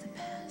place is the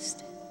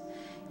past.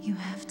 You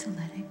have to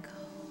let it go.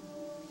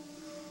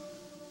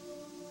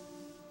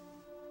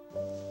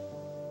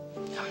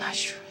 I'm not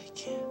sure I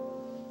can.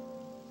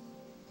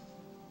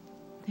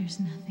 There's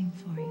nothing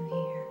for you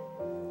here.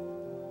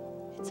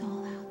 It's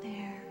all out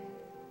there.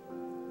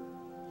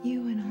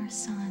 You and our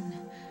son.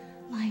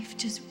 Life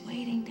just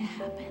waiting to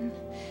happen.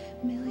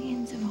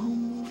 Millions of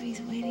home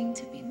movies waiting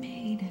to be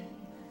made.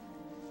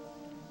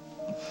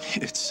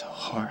 It's so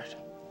hard.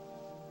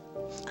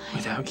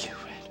 Without you,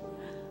 Red.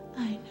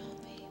 I know,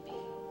 baby.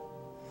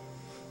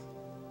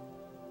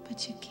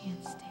 But you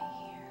can't stay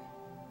here.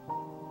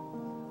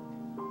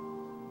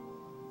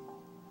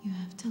 You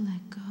have to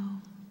let go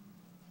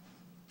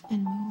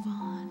and move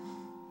on.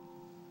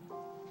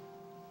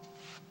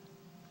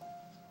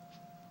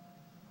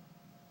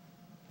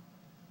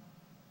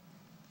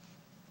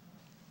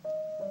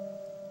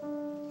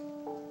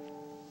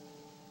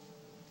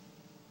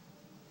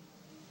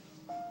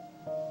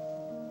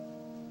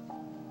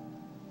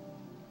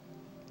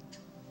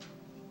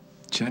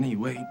 Jenny,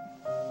 wait.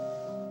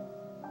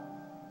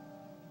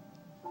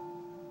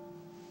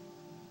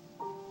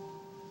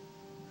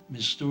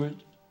 Miss Stewart,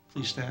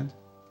 please stand.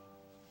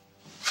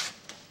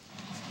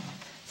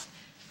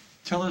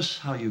 Tell us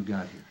how you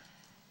got here.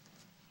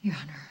 Your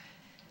Honor,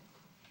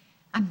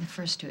 I'm the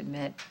first to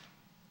admit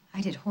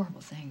I did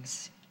horrible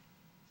things.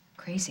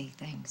 Crazy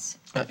things.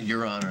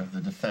 Your Honor,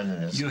 the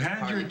defendant is... You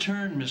had your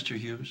turn, Mr.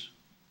 Hughes.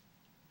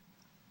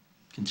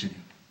 Continue.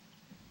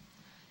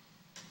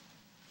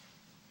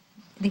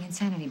 The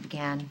insanity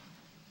began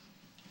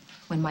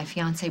when my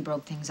fiance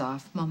broke things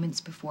off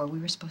moments before we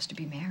were supposed to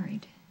be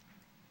married.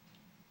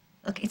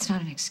 Look, it's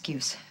not an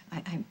excuse.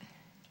 I'm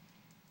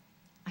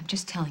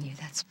just telling you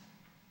that's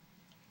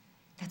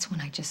when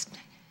I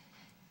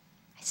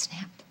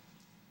snapped.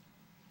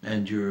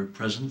 And your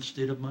present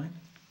state of mind?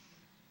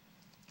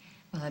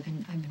 Well, I've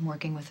been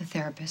working with a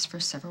therapist for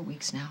several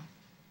weeks now.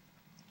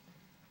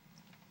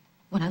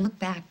 When I look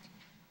back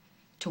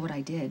to what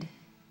I did,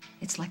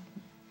 it's like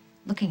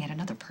looking at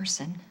another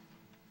person.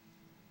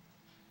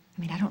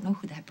 I mean, I don't know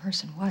who that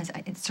person was.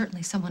 It's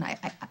certainly someone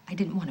I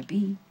didn't want to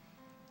be.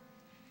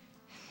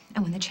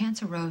 And when the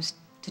chance arose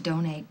to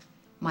donate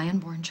my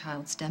unborn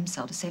child's stem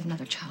cell to save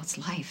another child's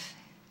life,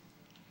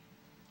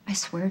 I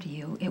swear to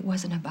you, it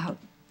wasn't about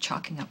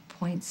chalking up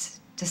points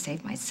to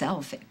save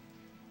myself. It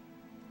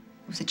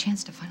was a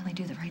chance to finally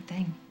do the right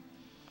thing.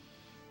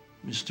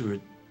 Miss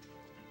Stewart,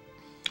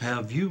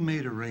 have you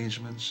made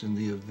arrangements in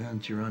the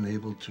event you're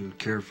unable to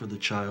care for the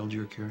child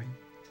you're carrying?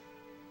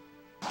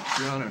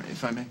 Your Honor,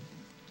 if I may.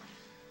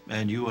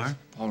 And you are?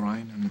 Paul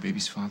Ryan, I'm the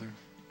baby's father,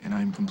 and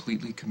I'm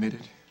completely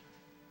committed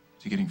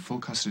to getting full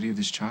custody of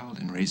this child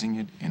and raising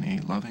it in a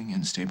loving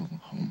and stable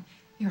home.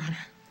 Your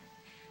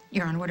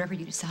Honor, whatever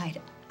you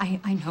decide,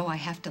 I know I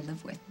have to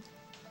live with.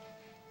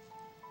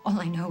 All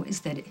I know is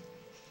that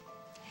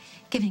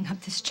giving up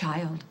this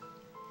child,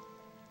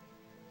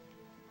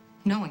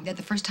 knowing that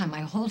the first time I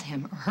hold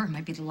him or her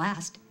might be the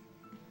last,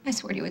 I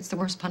swear to you, it's the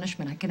worst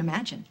punishment I can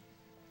imagine.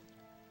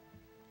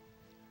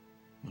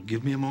 Well,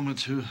 give me a moment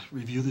to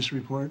review this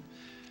report,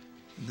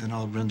 and then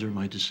I'll render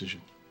my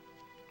decision.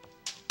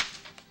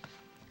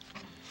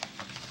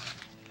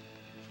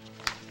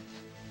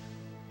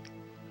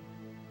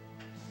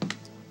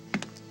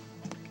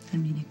 I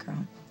mean it,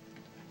 girl.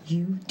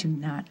 You do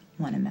not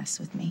want to mess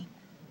with me.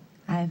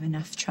 I have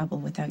enough trouble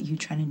without you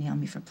trying to nail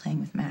me for playing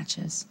with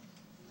matches.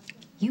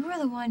 You were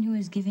the one who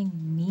was giving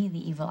me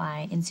the evil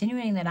eye,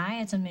 insinuating that I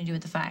had something to do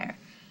with the fire.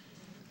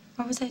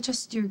 Or was I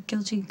just your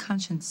guilty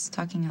conscience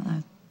talking out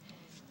loud?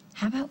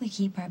 How about we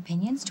keep our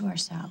opinions to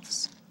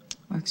ourselves?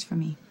 Works for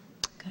me.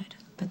 Good.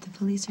 But the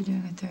police are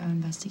doing a thorough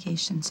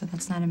investigation, so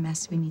that's not a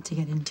mess we need to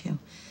get into.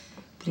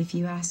 But if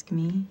you ask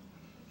me,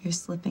 you're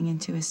slipping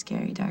into a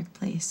scary, dark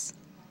place.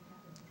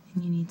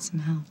 And you need some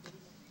help.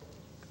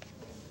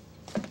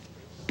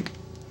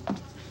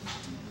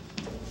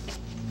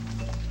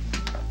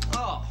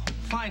 Oh,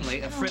 finally,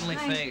 a friendly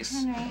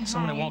face. Henry,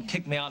 Someone hi. who won't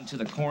kick me out into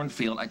the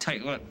cornfield. I tell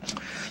you what,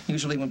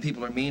 usually when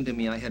people are mean to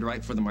me, I head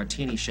right for the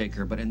martini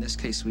shaker. But in this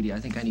case, sweetie, I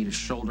think I need a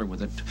shoulder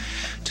with a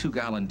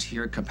 2-gallon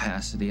tear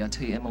capacity. I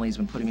tell you, Emily's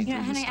been putting me through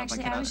Yeah, Mm-hmm. honey, this stuff.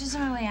 actually, I I was just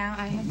on my way out.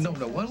 I had No,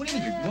 what do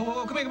you mean?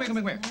 Whoa, come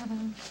here.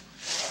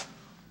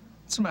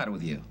 What's the matter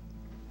with you?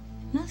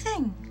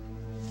 Nothing.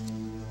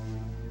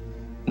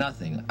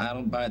 Nothing. I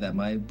don't buy that.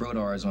 My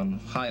brodar is on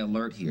high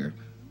alert here.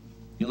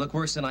 You look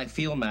worse than I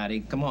feel, Maddie.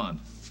 Come on.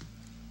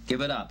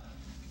 Give it up.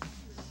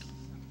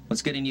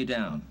 What's getting you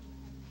down?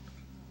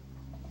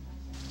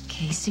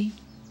 Casey,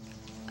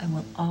 I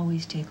will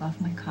always take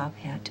off my cop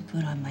hat to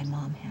put on my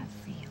mom hat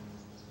for you.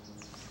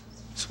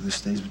 So this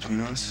stays between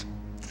us?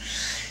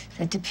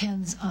 That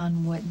depends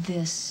on what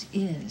this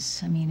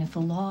is. I mean, if a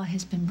law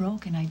has been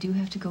broken, I do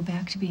have to go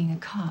back to being a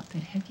cop.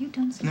 But have you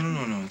done something?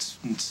 No.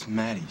 It's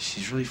Maddie.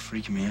 She's really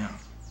freaking me out.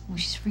 Well,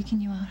 she's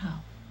freaking you out how?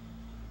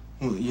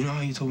 Well, you know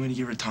how you told me to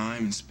give her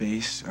time and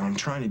space? I'm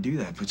trying to do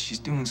that, but she's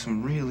doing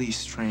some really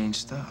strange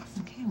stuff.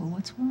 Okay, well,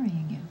 what's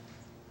worrying you?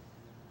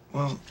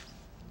 Well,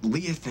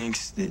 Leah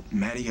thinks that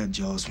Maddie got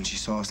jealous when she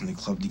saw us in the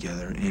club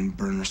together and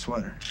burned her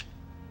sweater.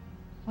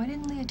 Why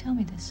didn't Leah tell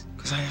me this?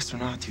 Because I asked her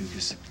not to,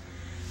 because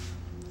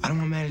I don't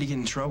want Maddie to get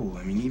in trouble.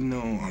 I mean, even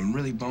though I'm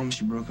really bummed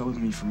she broke up with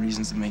me for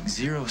reasons that make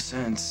zero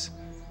sense,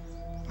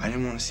 I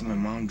didn't want to see my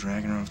mom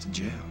dragging her off to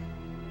jail.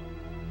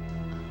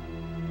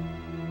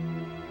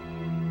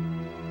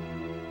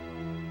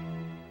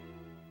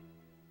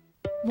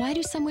 Why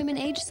do some women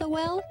age so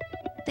well?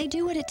 They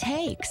do what it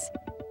takes.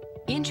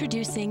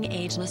 Introducing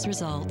Ageless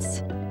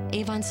Results.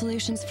 Avon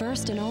Solutions'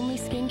 first and only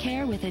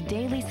skincare with a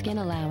daily skin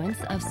allowance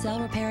of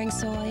cell-repairing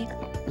soy,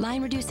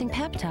 line-reducing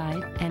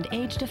peptide, and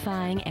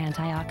age-defying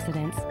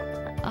antioxidants.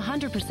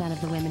 100%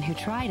 of the women who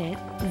tried it,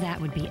 that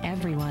would be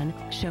everyone,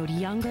 showed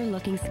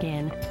younger-looking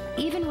skin.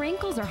 Even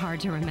wrinkles are hard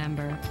to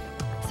remember.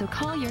 So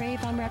call your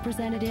Avon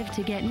representative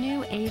to get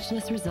new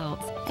ageless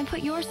results and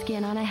put your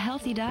skin on a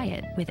healthy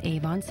diet with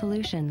Avon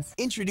Solutions.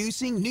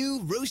 Introducing new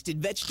roasted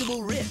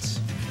vegetable Ritz.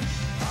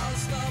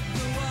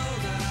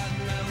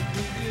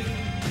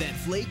 That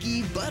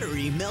flaky,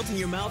 buttery,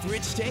 melt-in-your-mouth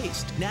rich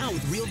taste. Now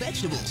with real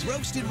vegetables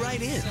roasted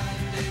right in.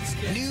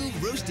 New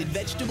roasted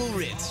vegetable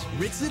Ritz.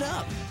 Ritz it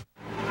up.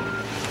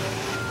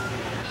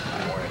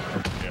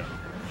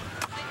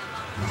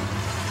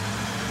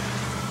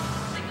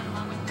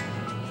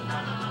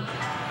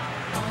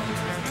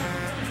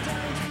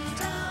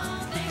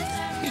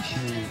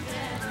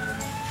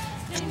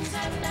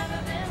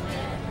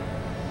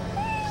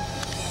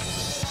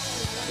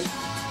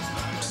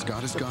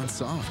 Scott has gone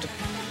soft.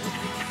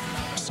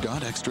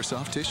 Scott Extra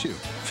Soft Tissue.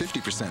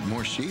 50%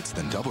 more sheets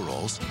than double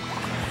rolls.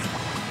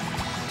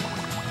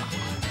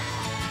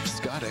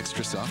 Scott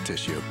Extra Soft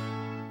Tissue.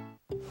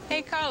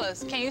 Hey,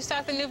 Carlos, can you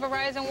start the new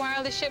Verizon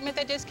wireless shipment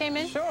that just came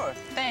in? Sure.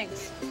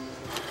 Thanks.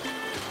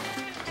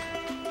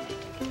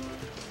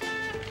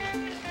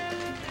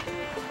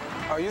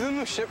 Are you the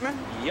new shipment?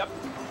 Yep.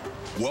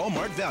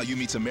 Walmart Value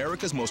meets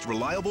America's most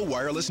reliable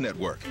wireless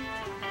network.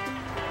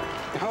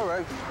 All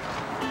right.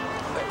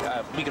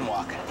 We can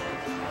walk.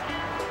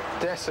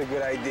 That's a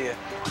good idea.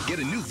 Get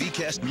a new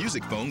Vcast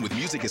music phone with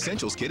Music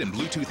Essentials Kit and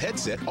Bluetooth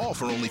headset, all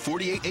for only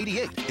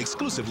 $48.88,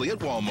 exclusively at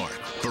Walmart.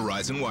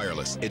 Verizon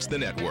Wireless, it's the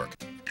network.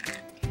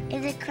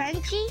 Is it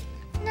crunchy?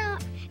 No.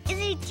 Is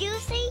it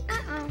juicy?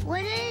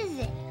 What is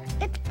it?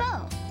 It's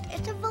both.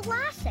 It's a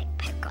Vlasic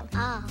pickle.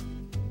 Oh.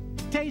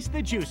 Taste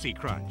the Juicy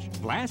Crunch.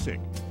 Vlasic.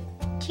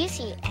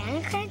 Juicy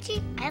and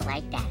crunchy? I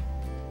like that.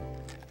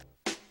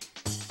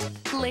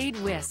 Glade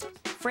Wisp.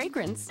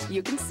 Fragrance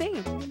you can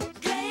see.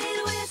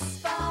 Glade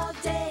Wisp all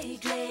day,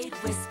 Glade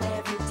Wisp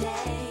every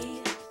day.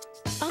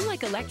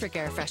 Unlike electric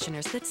air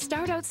fresheners that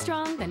start out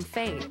strong then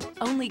fade,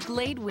 only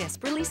Glade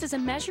Wisp releases a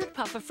measured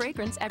puff of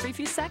fragrance every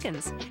few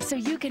seconds, so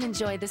you can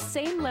enjoy the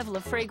same level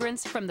of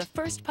fragrance from the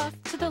first puff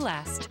to the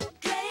last.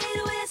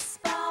 Glade Wisp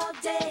all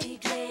day,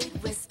 Glade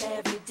Wisp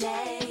every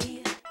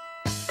day.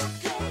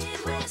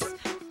 Glade Wisp.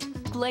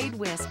 Glade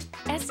Wisp,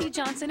 S.C.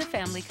 Johnson, a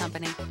family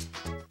company.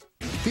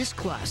 This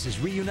class is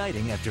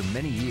reuniting after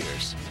many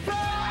years.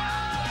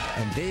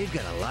 And they've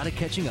got a lot of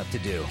catching up to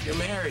do. You're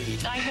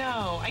married. I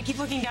know. I keep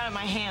looking down at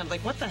my hand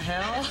like, what the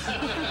hell?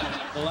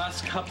 The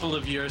last couple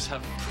of years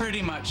have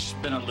pretty much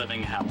been a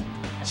living hell.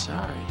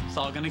 Sorry. It's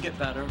all gonna get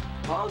better.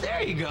 Oh,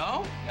 there you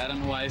go. I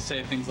don't know why I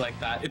say things like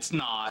that. It's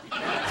not.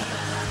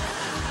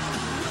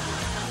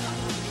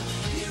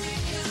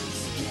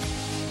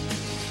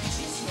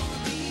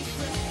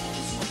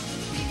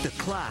 The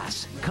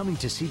Class, coming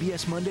to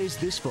CBS Mondays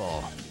this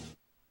fall.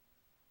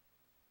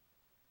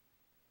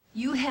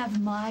 You have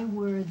my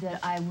word that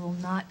I will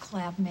not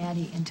clap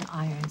Maddie into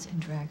irons and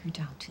drag her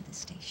down to the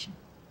station.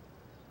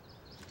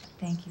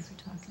 Thank you for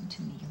talking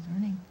to me. You're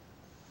learning.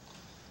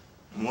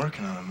 I'm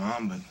working on it,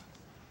 Mom, but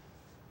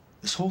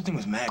this whole thing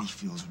with Maddie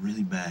feels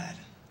really bad.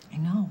 I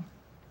know.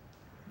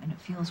 And it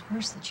feels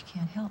worse that you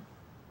can't help.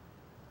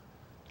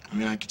 I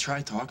mean, I could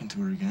try talking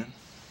to her again.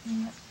 You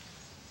know what?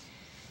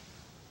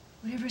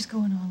 Whatever's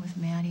going on with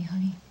Maddie,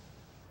 honey,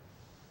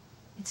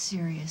 it's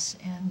serious,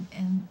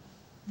 and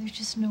there's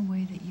just no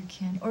way that you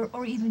can,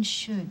 or even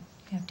should,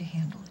 have to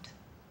handle it.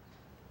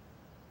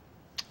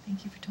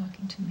 Thank you for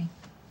talking to me.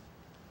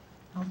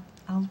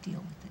 I'll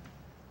deal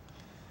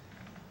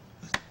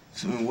with it.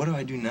 So what do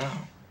I do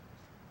now?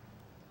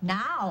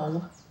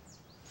 Now?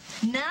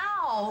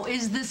 Now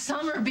is the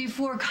summer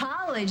before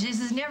college.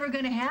 This is never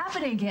going to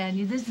happen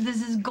again. This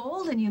is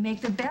golden. You make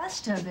the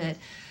best of it.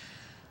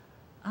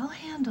 I'll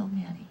handle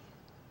Maddie.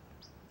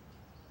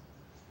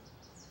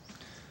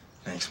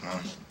 Thanks, Mom.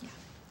 Yeah.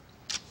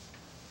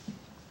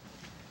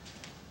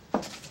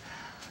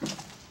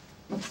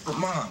 But,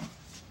 Mom,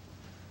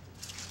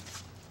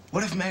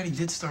 what if Maddie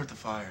did start the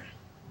fire?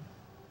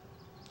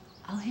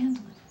 I'll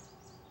handle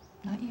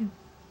it, not you.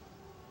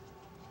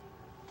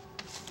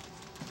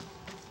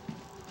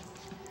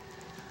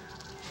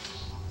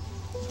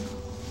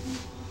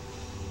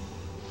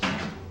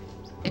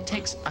 It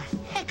takes a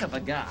heck of a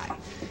guy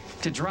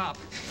to drop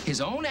his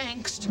own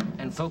angst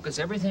and focus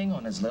everything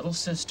on his little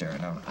sister.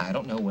 Now, I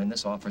don't know when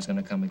this offer's going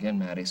to come again,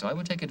 Maddie, so I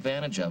would take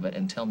advantage of it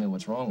and tell me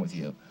what's wrong with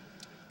you.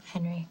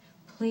 Henry,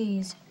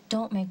 please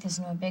don't make this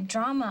into a big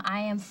drama. I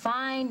am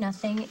fine.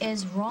 Nothing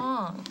is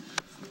wrong.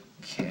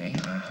 Okay,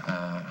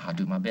 I'll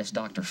do my best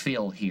Dr.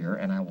 Phil here,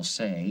 and I will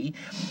say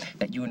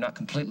that you are not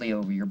completely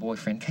over your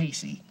boyfriend,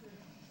 Casey.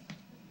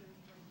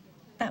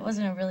 That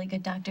wasn't a really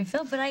good Dr.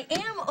 Phil, but I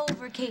am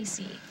over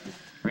Casey.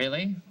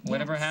 Really?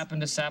 Whatever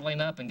happened to saddling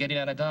up and getting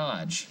out of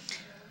Dodge?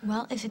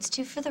 Well, if it's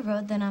 2 for the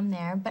road, then I'm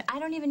there. But I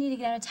don't even need to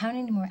get out of town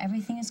anymore.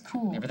 Everything is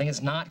cool. Everything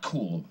is not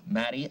cool.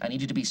 Maddie, I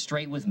need you to be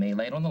straight with me.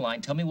 Lay it on the line.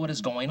 Tell me what is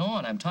going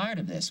on. I'm tired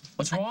of this.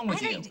 What's wrong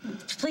with you?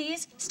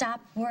 Please stop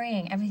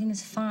worrying. Everything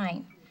is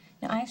fine.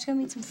 Now, I have to go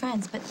meet some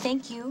friends, but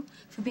thank you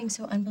for being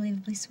so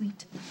unbelievably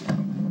sweet.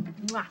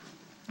 Mwah.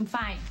 I'm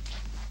fine.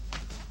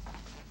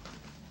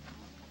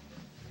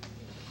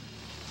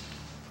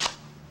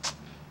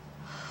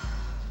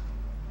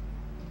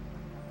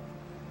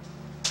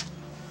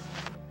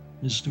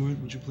 Ms. Stewart,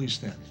 would you please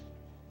stand?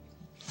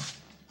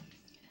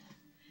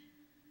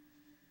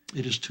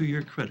 It is to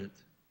your credit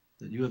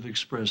that you have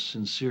expressed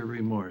sincere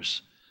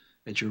remorse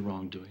at your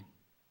wrongdoing,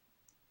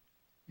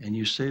 and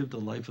you saved the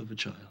life of a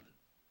child.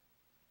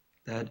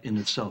 That in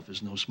itself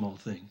is no small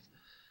thing.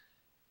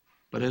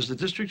 But as the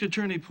district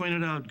attorney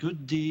pointed out,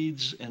 good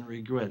deeds and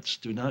regrets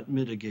do not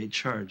mitigate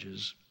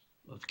charges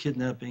of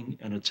kidnapping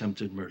and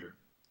attempted murder.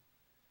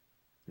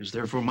 It is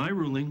therefore my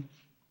ruling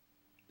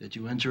that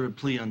you enter a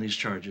plea on these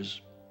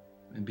charges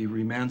and be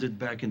remanded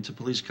back into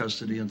police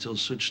custody until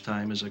such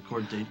time as a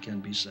court date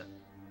can be set.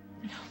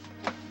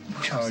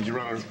 Your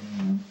Honor,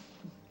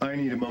 I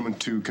need a moment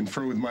to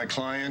confer with my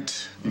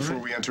client before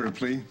we enter a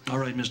plea. All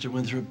right, Mr.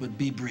 Winthrop, but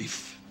be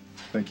brief.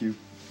 Thank you.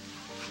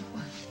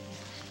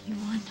 You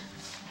won.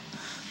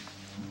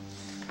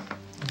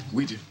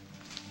 We did.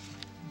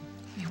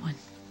 We won.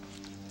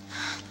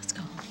 Let's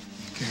go.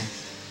 Okay.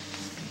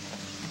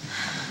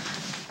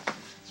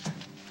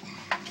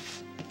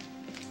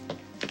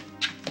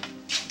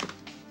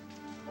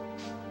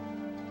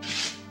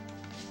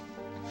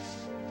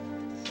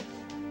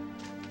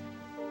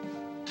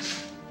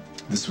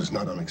 This was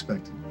not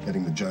unexpected.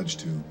 Getting the judge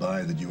to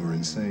buy that you were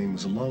insane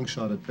was a long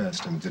shot at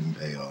best and didn't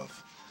pay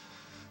off.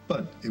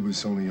 But it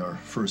was only our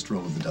first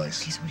roll of the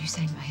dice. Okay, so what are you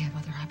saying? I have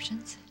other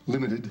options?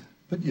 Limited,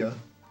 but yeah.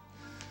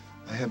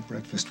 I had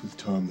breakfast with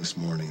Tom this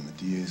morning, and the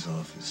DA's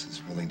office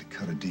is willing to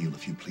cut a deal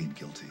if you plead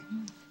guilty.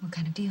 What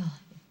kind of deal?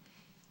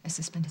 A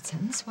suspended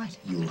sentence? What?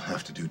 You'll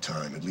have to do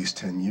time, at least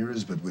 10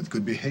 years, but with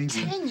good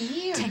behavior. 10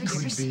 years? It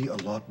could be a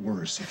lot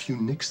worse. If you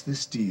nix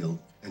this deal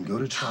and go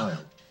to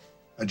trial,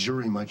 a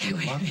jury might be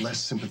a lot less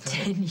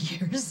sympathetic. 10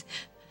 years?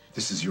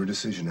 This is your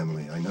decision,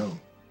 Emily, I know.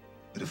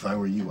 But if I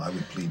were you, I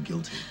would plead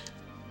guilty.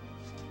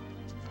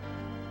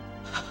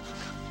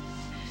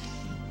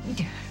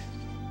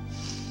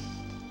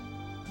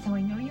 So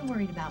I know you're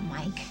worried about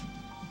Mike.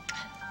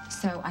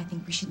 So I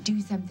think we should do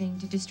something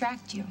to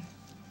distract you.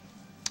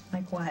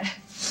 Like what?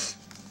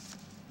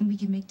 We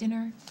can make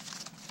dinner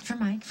for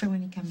Mike for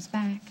when he comes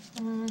back.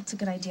 It's a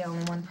good idea.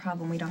 Only one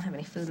problem. We don't have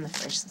any food in the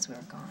fridge since we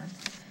were gone.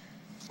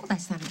 Well,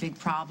 that's not a big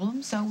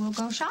problem, so we'll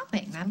go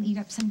shopping. That'll eat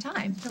up some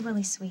time. You're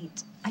really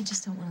sweet. I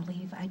just don't want to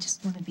leave. I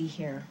just want to be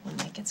here when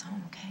Mike gets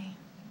home, okay?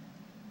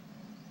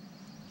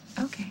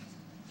 Okay.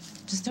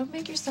 Just don't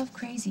make yourself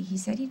crazy. He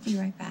said he'd be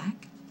right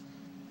back.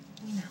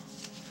 You know.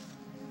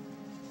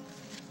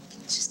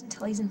 It's just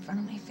until he's in front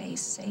of my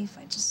face, safe,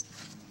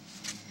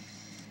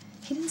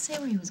 He didn't say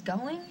where he was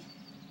going.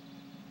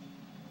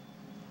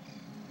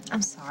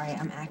 I'm sorry,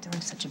 I'm acting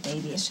like such a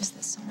baby. It's just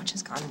that so much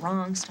has gone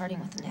wrong, starting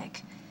with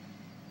Nick.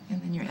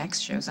 And then your ex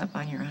shows up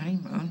on your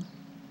honeymoon.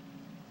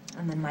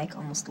 And then Mike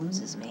almost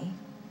loses me.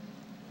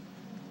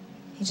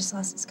 He just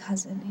lost his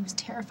cousin. He was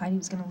terrified he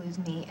was going to lose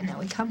me. And now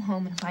we come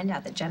home and find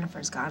out that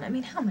Jennifer's gone. I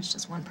mean, how much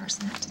does one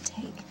person have to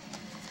take?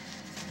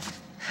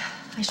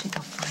 I should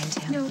go find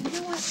him. No, you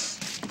know what?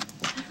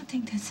 I don't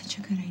think that's such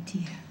a good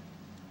idea.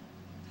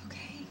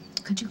 Okay?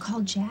 Could you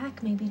call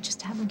Jack? Maybe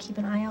just have him keep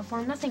an eye out for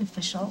him. Nothing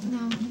official.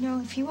 No, you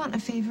know, if you want a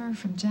favor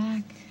from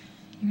Jack,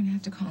 you're going to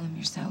have to call him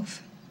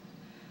yourself.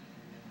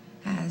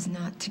 As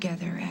not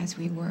together as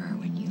we were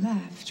when you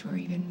left, or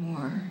even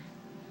more,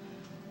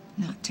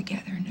 not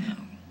together now.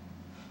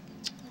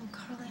 Oh,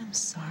 Carly, I'm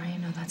sorry. I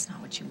know that's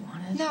not what you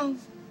wanted. No.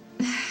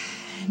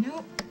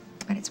 Nope.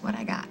 But it's what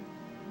I got.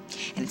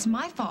 And it's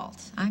my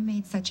fault. I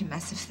made such a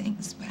mess of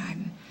things, but I'm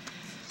going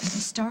to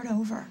start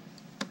over.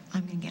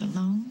 I'm going to get a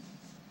loan.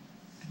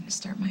 I'm going to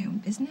start my own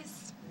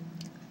business.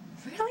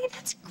 Really?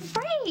 That's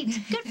great.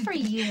 Good for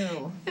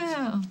you.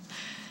 Yeah.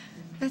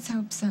 Let's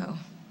hope so.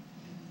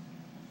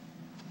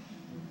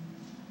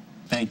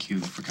 Thank you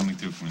for coming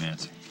through for me,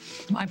 Nancy.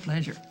 My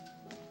pleasure.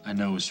 I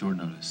know it was short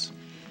notice.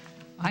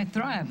 I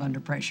thrive under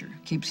pressure.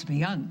 Keeps me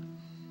young.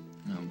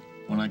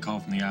 When I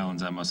called from the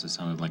islands, I must have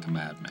sounded like a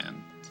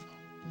madman.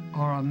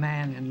 Or a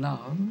man in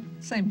love.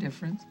 Same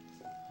difference.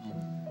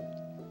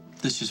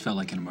 This just felt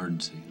like an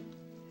emergency.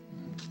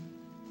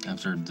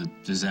 After the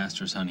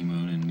disastrous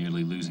honeymoon and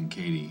nearly losing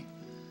Katie,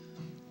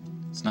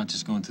 it's not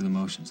just going through the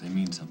motions. They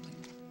mean something.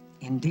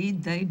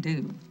 Indeed, they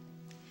do.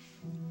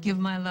 Give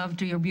my love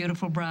to your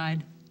beautiful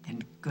bride,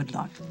 and good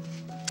luck.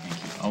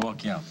 Thank you. I'll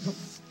walk you out.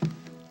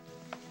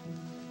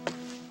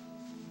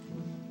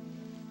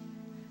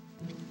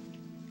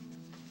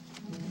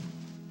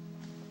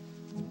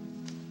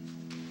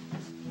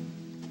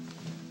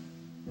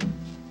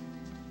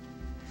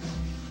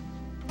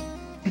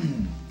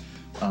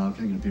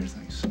 Can I get a beer,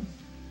 thanks?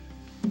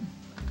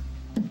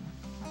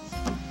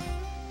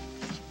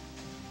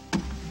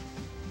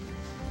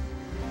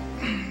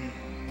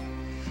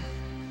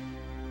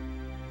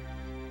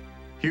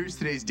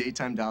 today's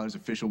Daytime Dollars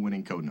official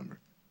winning code number.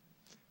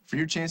 For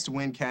your chance to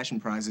win cash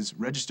and prizes,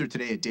 register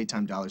today at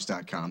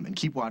daytimedollars.com and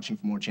keep watching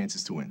for more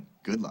chances to win.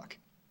 Good luck.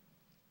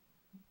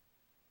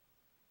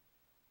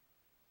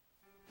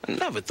 I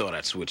never thought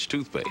I'd switch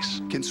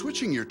toothpaste. Can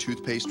switching your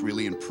toothpaste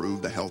really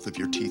improve the health of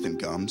your teeth and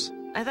gums?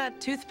 I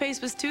thought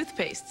toothpaste was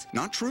toothpaste.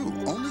 Not true.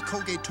 Only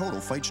Colgate Total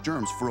fights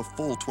germs for a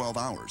full 12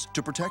 hours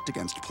to protect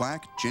against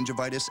plaque,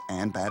 gingivitis,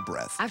 and bad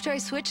breath. After I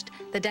switched,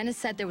 the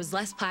dentist said there was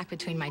less plaque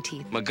between my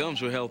teeth. My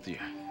gums were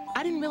healthier.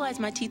 I didn't realize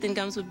my teeth and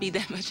gums would be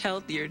that much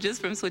healthier just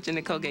from switching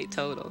to Colgate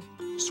Total.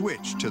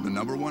 Switch to the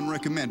 #1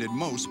 recommended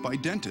most by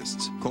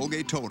dentists.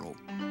 Colgate Total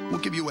will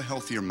give you a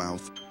healthier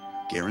mouth,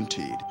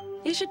 guaranteed.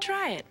 You should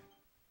try it.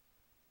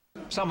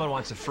 Someone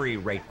wants a free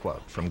rate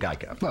quote from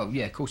Geico. Well,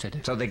 yeah, of course I do.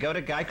 So they go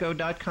to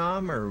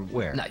geico.com or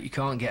where? No, you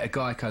can't get a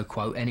Geico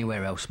quote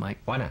anywhere else, mate.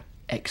 Why not?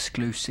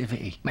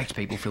 Exclusivity. Makes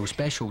people feel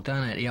special,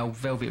 doesn't it? The old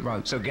velvet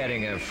rope. So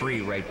getting a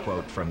free rate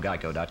quote from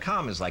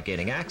geico.com is like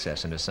getting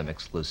access into some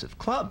exclusive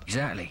club.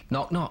 Exactly.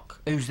 Knock, knock.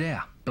 Who's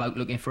there? Bloke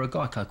looking for a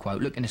Geico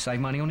quote, looking to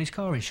save money on his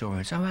car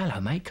insurance. Oh, hello,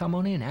 mate. Come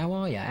on in. How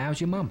are you? How's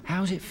your mum?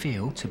 How's it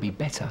feel to be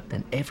better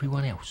than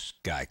everyone else?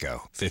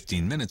 Geico.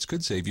 15 minutes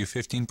could save you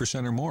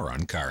 15% or more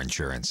on car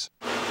insurance.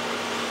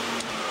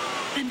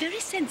 I'm very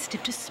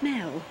sensitive to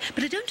smell,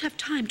 but I don't have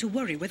time to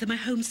worry whether my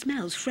home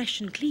smells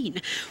fresh and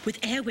clean. With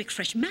Airwick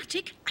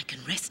Freshmatic, I can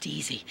rest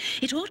easy.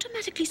 It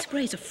automatically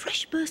sprays a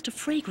fresh burst of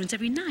fragrance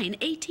every 9,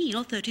 18,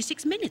 or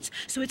 36 minutes,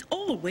 so it's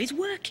always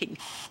working.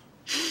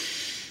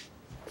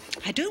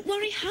 I don't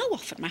worry how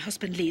often my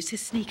husband leaves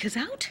his sneakers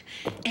out.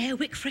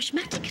 Airwick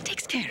Freshmatic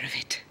takes care of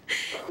it.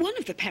 One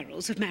of the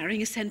perils of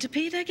marrying a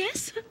centipede, I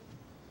guess.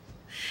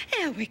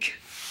 Airwick,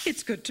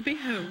 it's good to be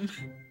home.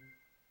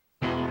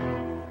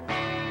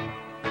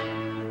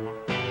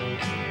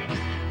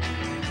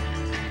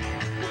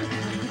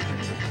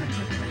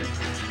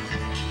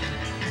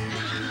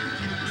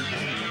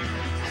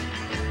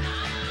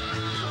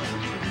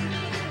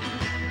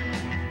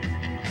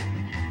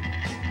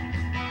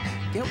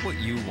 Get what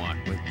you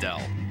want with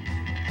Dell.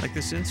 Like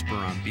this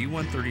Inspiron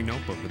B130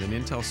 notebook with an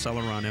Intel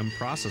Celeron M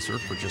processor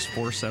for just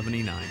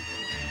 $479.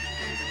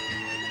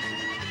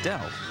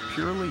 Dell,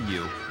 purely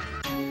you.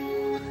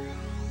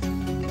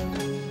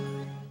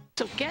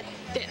 So get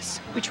this.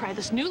 We try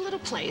this new little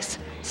place.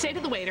 Say to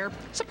the waiter,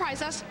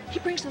 surprise us. He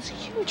brings this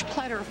huge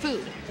platter of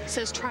food.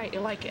 Says, try it, you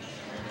like it.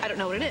 I don't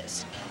know what it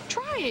is.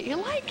 Try it, you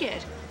like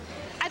it.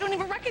 I don't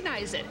even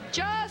recognize it.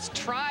 Just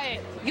try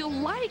it. You'll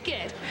like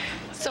it.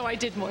 So I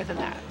did more than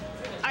that.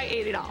 I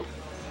ate it all.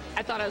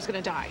 I thought I was gonna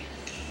die.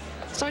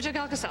 So I took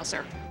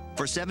Alka-Seltzer.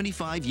 For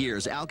 75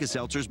 years,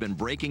 Alka-Seltzer's been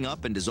breaking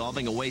up and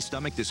dissolving away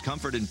stomach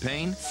discomfort and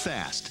pain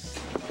fast.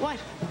 What?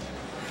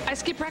 I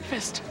skipped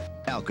breakfast.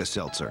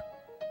 Alka-Seltzer.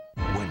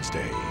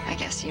 Wednesday. I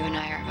guess you and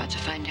I are about to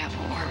find out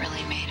what we're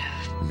really made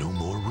of. No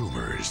more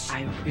rumors.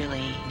 I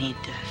really need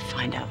to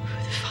find out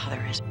who the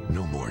father is.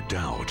 No more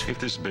doubt. If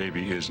this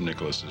baby is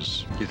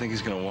Nicholas's, do you think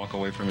he's going to walk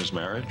away from his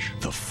marriage?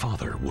 The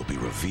father will be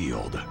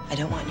revealed. I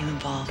don't want you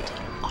involved.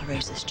 I'll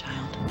raise this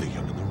child. The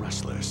Young and the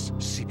Restless.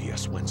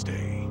 CBS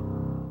Wednesday.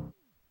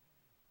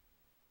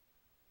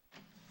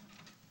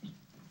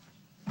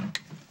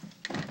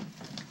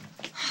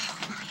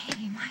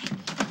 Hey, Mike.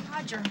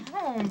 God, you're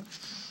home.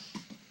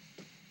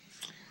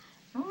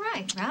 All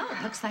right, well,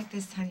 it looks like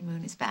this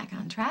honeymoon is back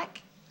on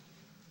track.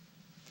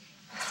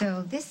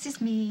 So this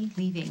is me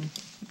leaving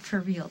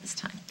for real this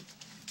time.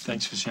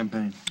 Thanks for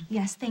champagne.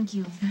 Yes, thank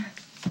you.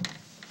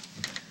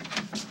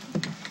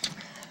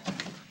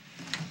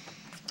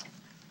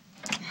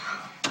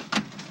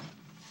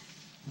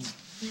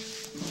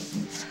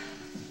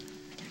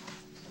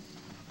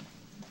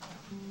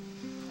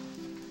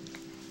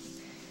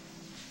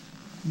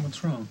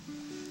 What's wrong?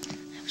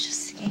 I was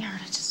just scared.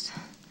 I just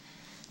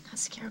got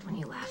scared when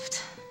you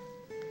left.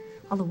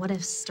 All the what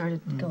ifs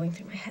started going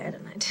through my head,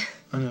 and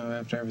I know,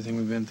 after everything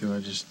we've been through,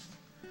 I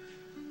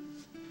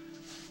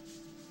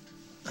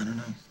don't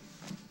know.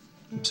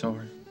 I'm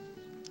sorry.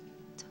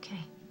 It's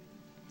okay.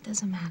 It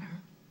doesn't matter.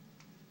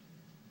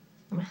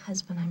 I'm your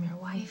husband, I'm your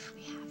wife.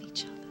 We have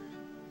each other.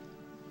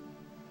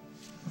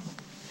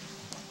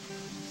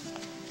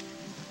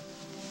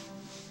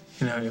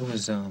 You know, it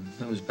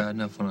was bad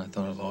enough when I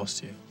thought I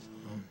lost you.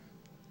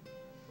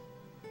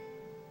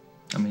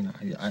 I mean,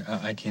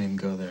 I can't even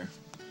go there.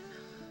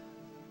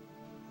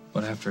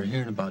 But after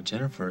hearing about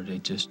Jennifer,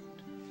 it just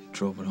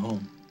drove it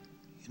home.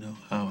 You know,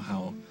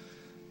 how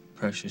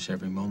precious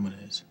every moment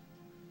is.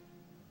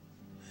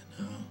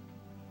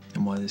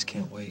 And why this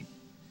can't wait.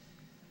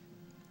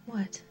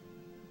 What?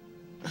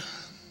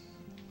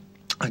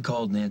 I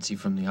called Nancy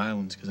from the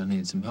islands because I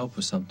needed some help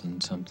with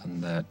something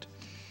that,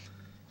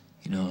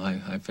 you know,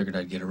 I figured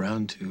I'd get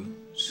around to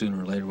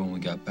sooner or later when we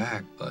got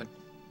back, but,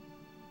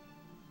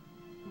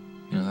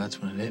 you know,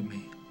 that's when it hit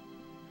me.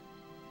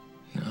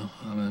 You know,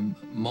 I mean,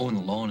 mowing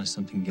the lawn is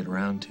something you get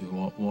around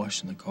to,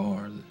 washing the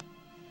car.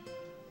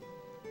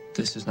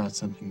 This is not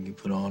something you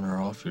put on or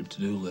off your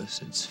to-do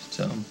list.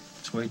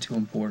 It's way too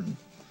important.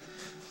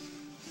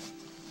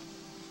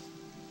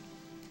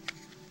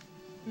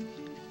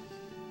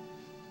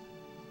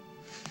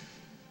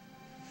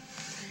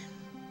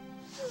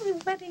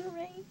 wedding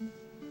ring.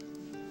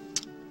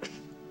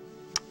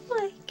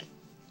 Mike,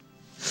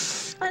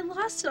 I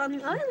lost it on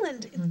the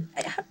island.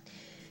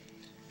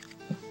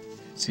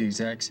 It's the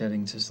exact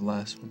settings as the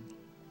last one.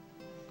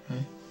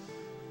 Okay?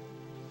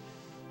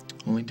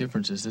 Only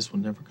difference is this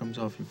one never comes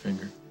off your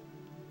finger.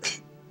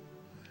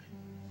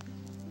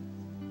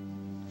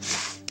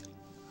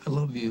 I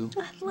love you.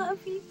 I love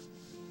you.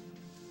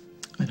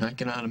 And I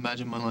cannot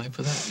imagine my life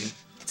without you.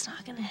 It's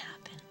not gonna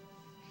happen.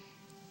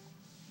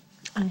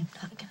 I am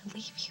not gonna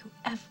leave you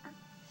ever.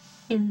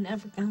 You're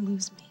never gonna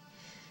lose me.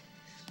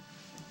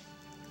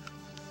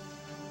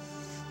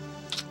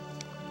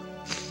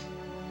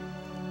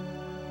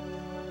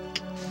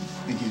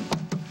 Thank you.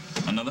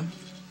 Another?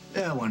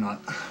 Yeah, why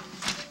not?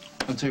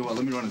 I'll tell you what,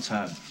 let me run a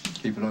tab.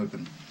 Keep it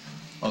open.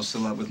 I'll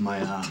still up with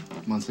my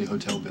monthly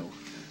hotel bill.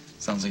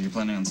 Sounds like you're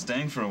planning on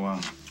staying for a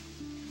while.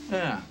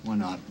 Yeah, why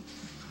not?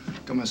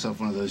 Got myself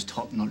one of those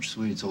top-notch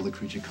suites, all the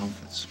creature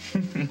comforts.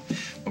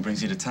 What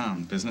brings you to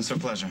town, business or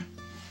pleasure?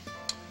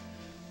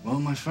 Well,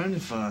 my friend,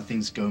 if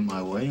things go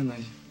my way, and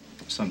they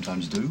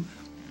sometimes do,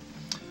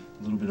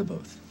 a little bit of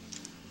both.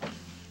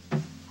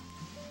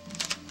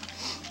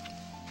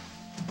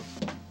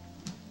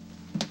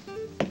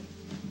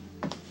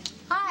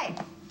 Hi,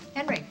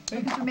 Henry.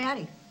 Looking for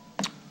Maddie.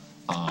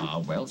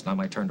 Well, it's not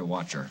my turn to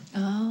watch her.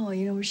 Oh,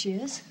 you know where she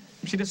is?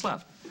 She just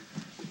left.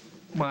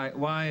 Why,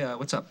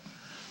 what's up?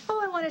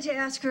 Oh, I wanted to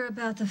ask her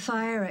about the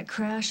fire at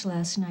Crash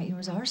last night. It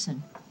was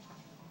arson.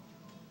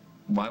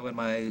 Why would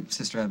my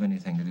sister have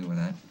anything to do with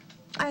that?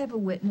 I have a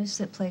witness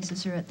that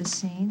places her at the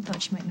scene.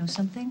 Thought she might know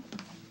something.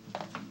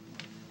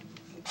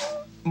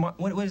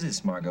 What is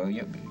this, Margot?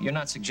 You're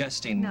not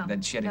suggesting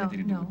that she had anything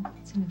to do with it? No,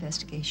 it's an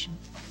investigation.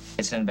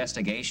 It's an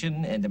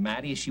investigation, and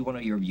Maddie, is she one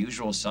of your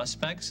usual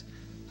suspects?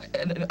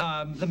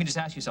 Let me just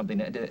ask you something.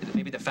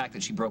 Maybe the fact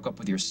that she broke up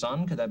with your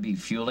son, could that be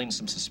fueling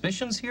some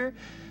suspicions here?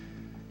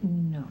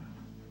 No.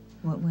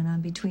 What went on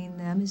between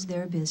them is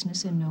their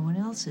business and no one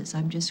else's.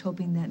 I'm just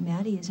hoping that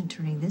Maddie isn't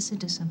turning this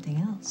into something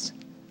else.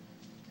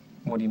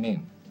 What do you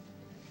mean?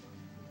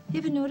 You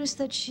ever noticed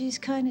that she's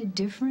kind of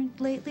different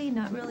lately?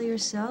 Not really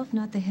herself,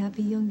 not the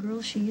happy young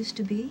girl she used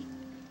to be?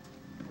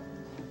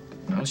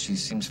 No, she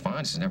seems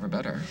fine. She's never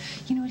better.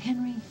 You know what,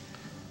 Henry?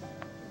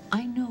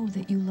 I know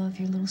that you love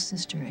your little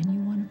sister and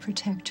you want to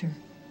protect her.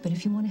 But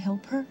if you want to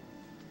help her,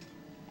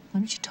 why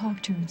don't you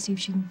talk to her and see if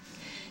she can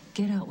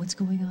get out what's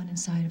going on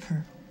inside of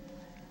her?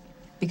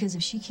 Because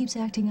if she keeps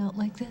acting out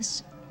like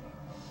this,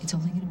 it's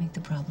only going to make the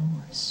problem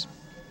worse.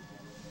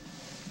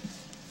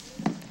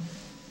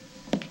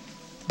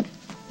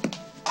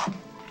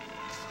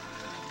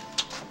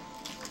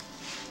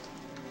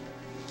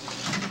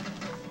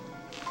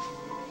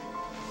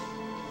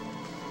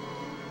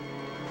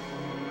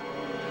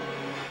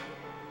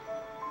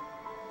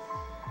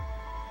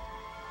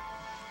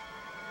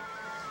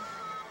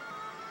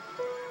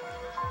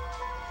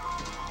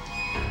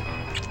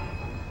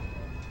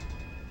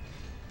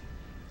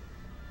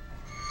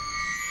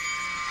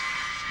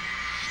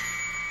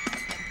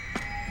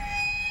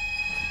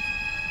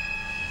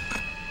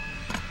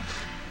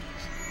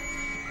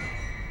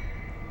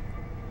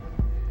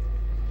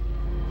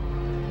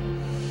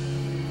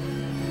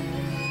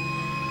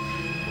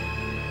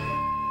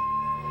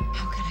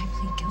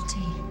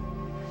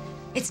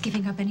 It's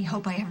giving up any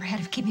hope I ever had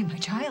of keeping my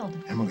child.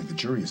 Emily, the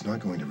jury is not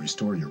going to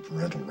restore your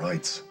parental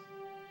rights.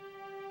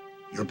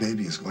 Your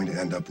baby is going to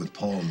end up with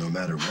Paul no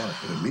matter what,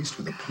 but at least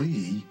with a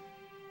plea,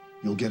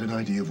 you'll get an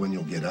idea of when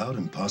you'll get out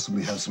and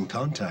possibly have some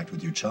contact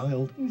with your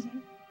child. Mm-hmm.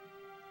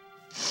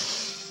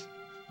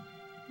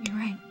 You're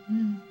right.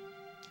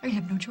 I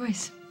have no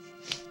choice.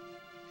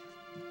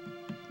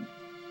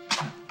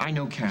 I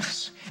know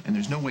Cass, and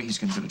there's no way he's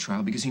going to go to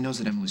trial because he knows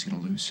that Emily's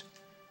going to lose.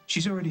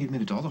 She's already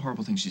admitted to all the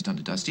horrible things she's done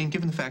to Dusty, and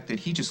given the fact that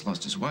he just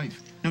lost his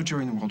wife, no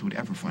jury in the world would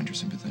ever find her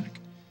sympathetic.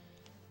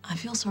 I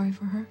feel sorry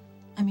for her.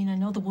 I mean, I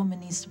know the woman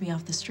needs to be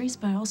off the streets,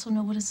 but I also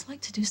know what it's like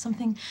to do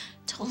something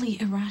totally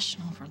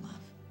irrational for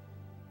love.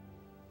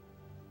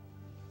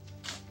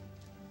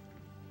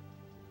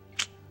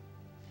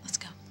 Let's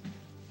go.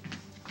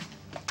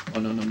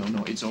 Oh,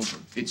 no. It's over.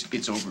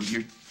 It's over.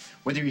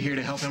 Whether you're here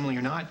to help Emily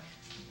or not,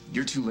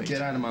 you're too late.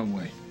 Get out of my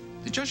way.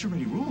 The judge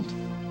already ruled.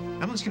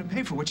 Emily's gonna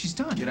pay for what she's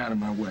done. Get out of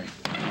my way.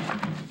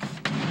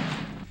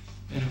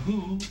 And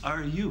who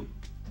are you?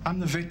 I'm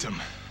the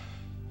victim.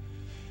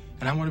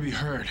 And I want to be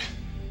heard.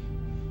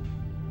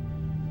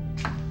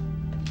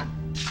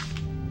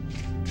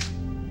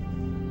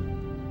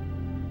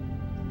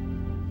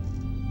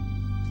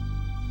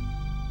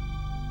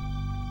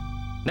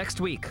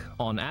 Next week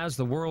on As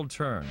the World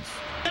Turns.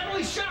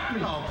 Emily shot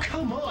me! Oh,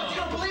 come on. You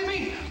don't believe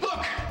me?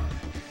 Look!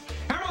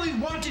 Emily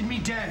wanted me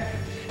dead,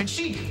 and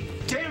she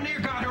damn near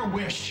got her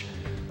wish.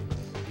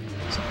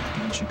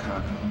 Something in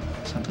Chicago,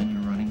 something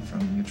you're running from,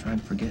 you're trying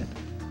to forget.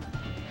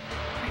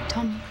 Right,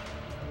 tell me.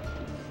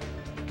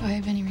 Do I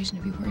have any reason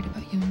to be worried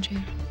about you and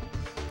Jade?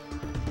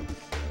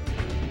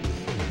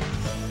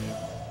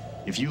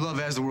 If you love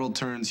As the World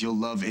Turns, you'll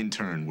love In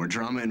Turn, where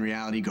drama and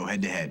reality go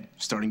head-to-head,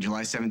 starting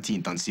July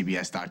 17th on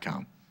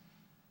CBS.com.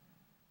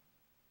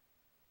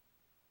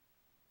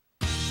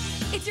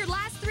 It's your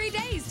last 3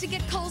 days to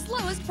get Kohl's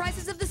lowest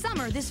prices of the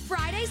summer this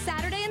Friday,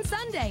 Saturday, and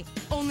Sunday.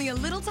 Only a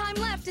little time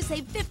left to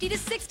save 50 to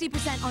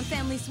 60% on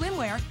family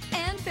swimwear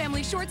and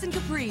family shorts and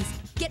capris.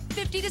 Get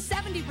 50 to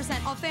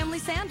 70% off family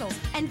sandals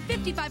and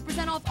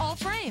 55% off all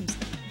frames.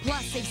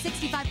 Plus, save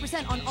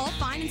 65% on all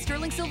fine and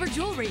sterling silver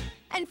jewelry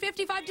and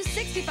 55 to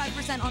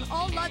 65% on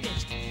all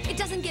luggage. It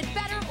doesn't get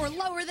better or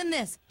lower than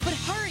this. But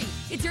hurry!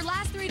 It's your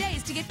last 3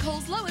 days to get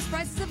Kohl's lowest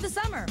prices of the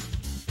summer.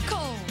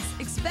 Kohl's.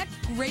 Expect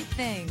great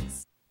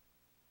things.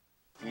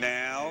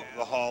 Now,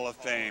 the Hall of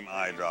Fame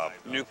eye drop.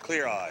 New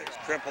Clear Eyes,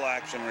 triple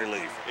action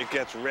relief. It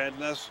gets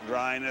redness,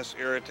 dryness,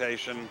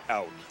 irritation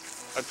out.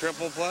 A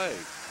triple play.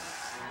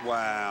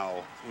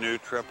 Wow, new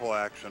triple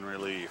action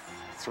relief.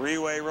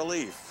 Three-way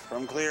relief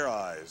from Clear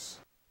Eyes.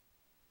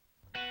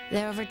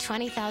 There are over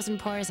 20,000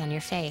 pores on your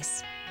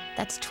face.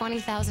 That's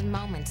 20,000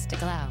 moments to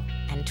glow,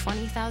 and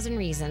 20,000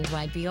 reasons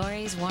why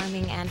Biore's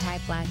warming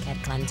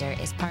anti-blackhead cleanser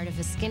is part of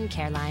a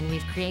skincare line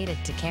we've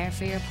created to care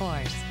for your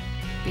pores.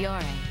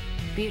 Biore.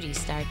 Beauty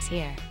starts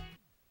here.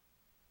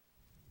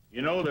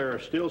 You know, there are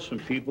still some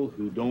people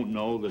who don't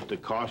know that the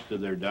cost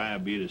of their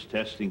diabetes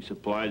testing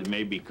supplies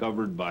may be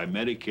covered by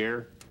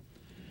Medicare.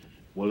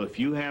 Well, if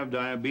you have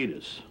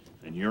diabetes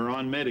and you're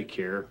on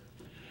Medicare,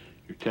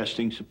 your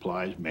testing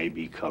supplies may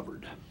be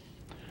covered.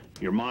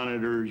 Your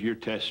monitors, your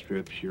test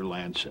strips, your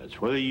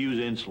Lancets, whether you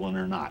use insulin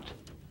or not.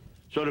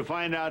 So to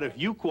find out if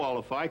you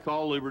qualify,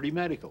 call Liberty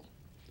Medical.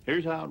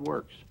 Here's how it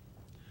works.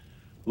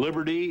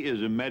 Liberty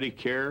is a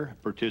Medicare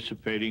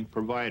participating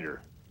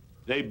provider.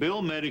 They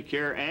bill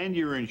Medicare and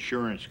your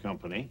insurance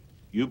company.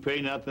 You pay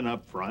nothing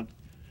up front.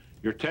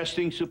 Your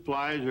testing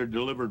supplies are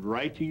delivered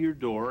right to your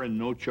door and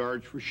no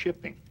charge for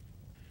shipping.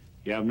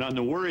 You have nothing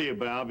to worry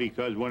about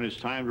because when it's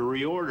time to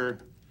reorder,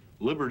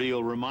 Liberty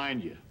will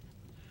remind you.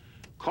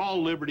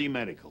 Call Liberty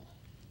Medical.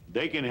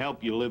 They can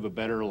help you live a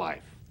better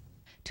life.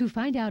 To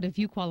find out if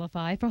you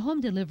qualify for home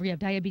delivery of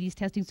diabetes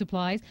testing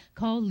supplies,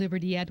 call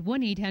Liberty at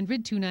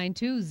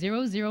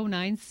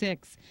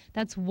 1-800-292-0096.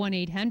 That's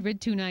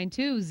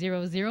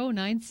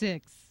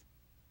 1-800-292-0096.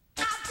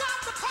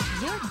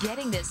 You're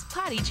getting this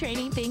potty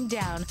training thing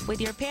down with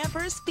your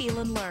Pampers Feel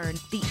and Learn,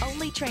 the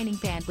only training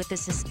pant with the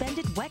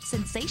suspended wet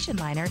sensation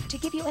liner to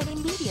give you an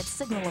immediate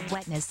signal of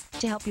wetness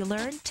to help you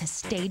learn to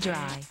stay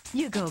dry.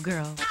 You go,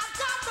 girl.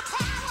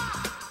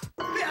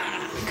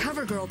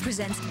 CoverGirl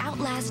presents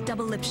Outlast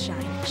Double Lip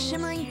Shine,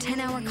 shimmering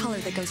 10-hour color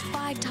that goes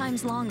 5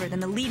 times longer than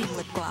the leading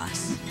lip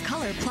gloss.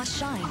 Color plus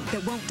shine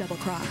that won't double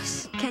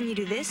cross. Can you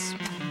do this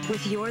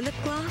with your lip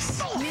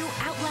gloss? New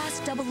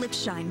Outlast Double Lip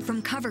Shine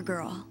from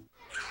CoverGirl.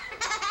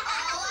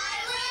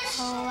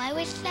 Oh, I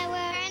wish I were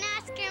an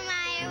Oscar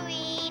Mayer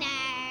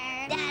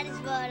wiener. That is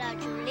what I'd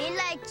truly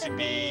like to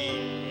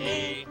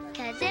be.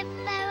 'Cause if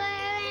I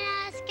were an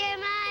Oscar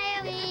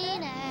Mayer wiener,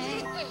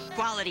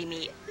 Quality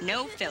meat,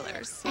 no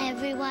fillers.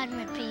 everyone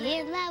would be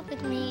in love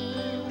with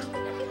me.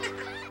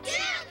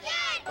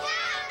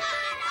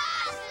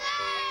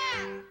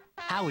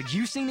 How would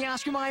you sing the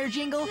Oscar Mayer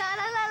jingle? La la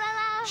la la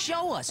la.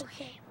 Show us.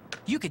 Okay.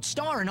 You could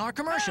star in our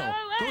commercial.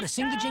 Go to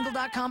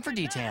singthejingle.com for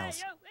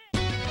details.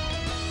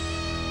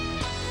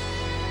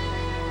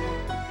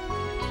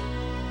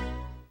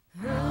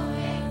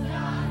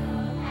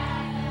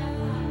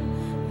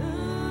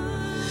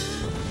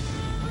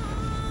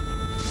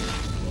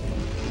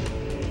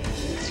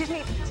 Excuse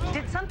me,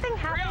 did something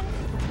happen?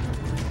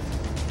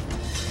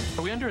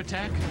 Are we under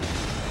attack?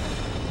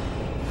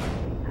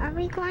 Are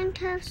we going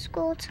to have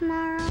school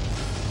tomorrow?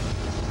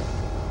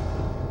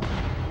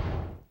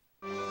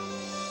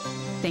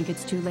 Think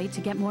it's too late to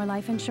get more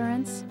life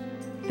insurance?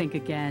 Think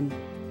again.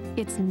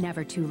 It's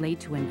never too late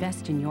to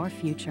invest in your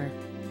future.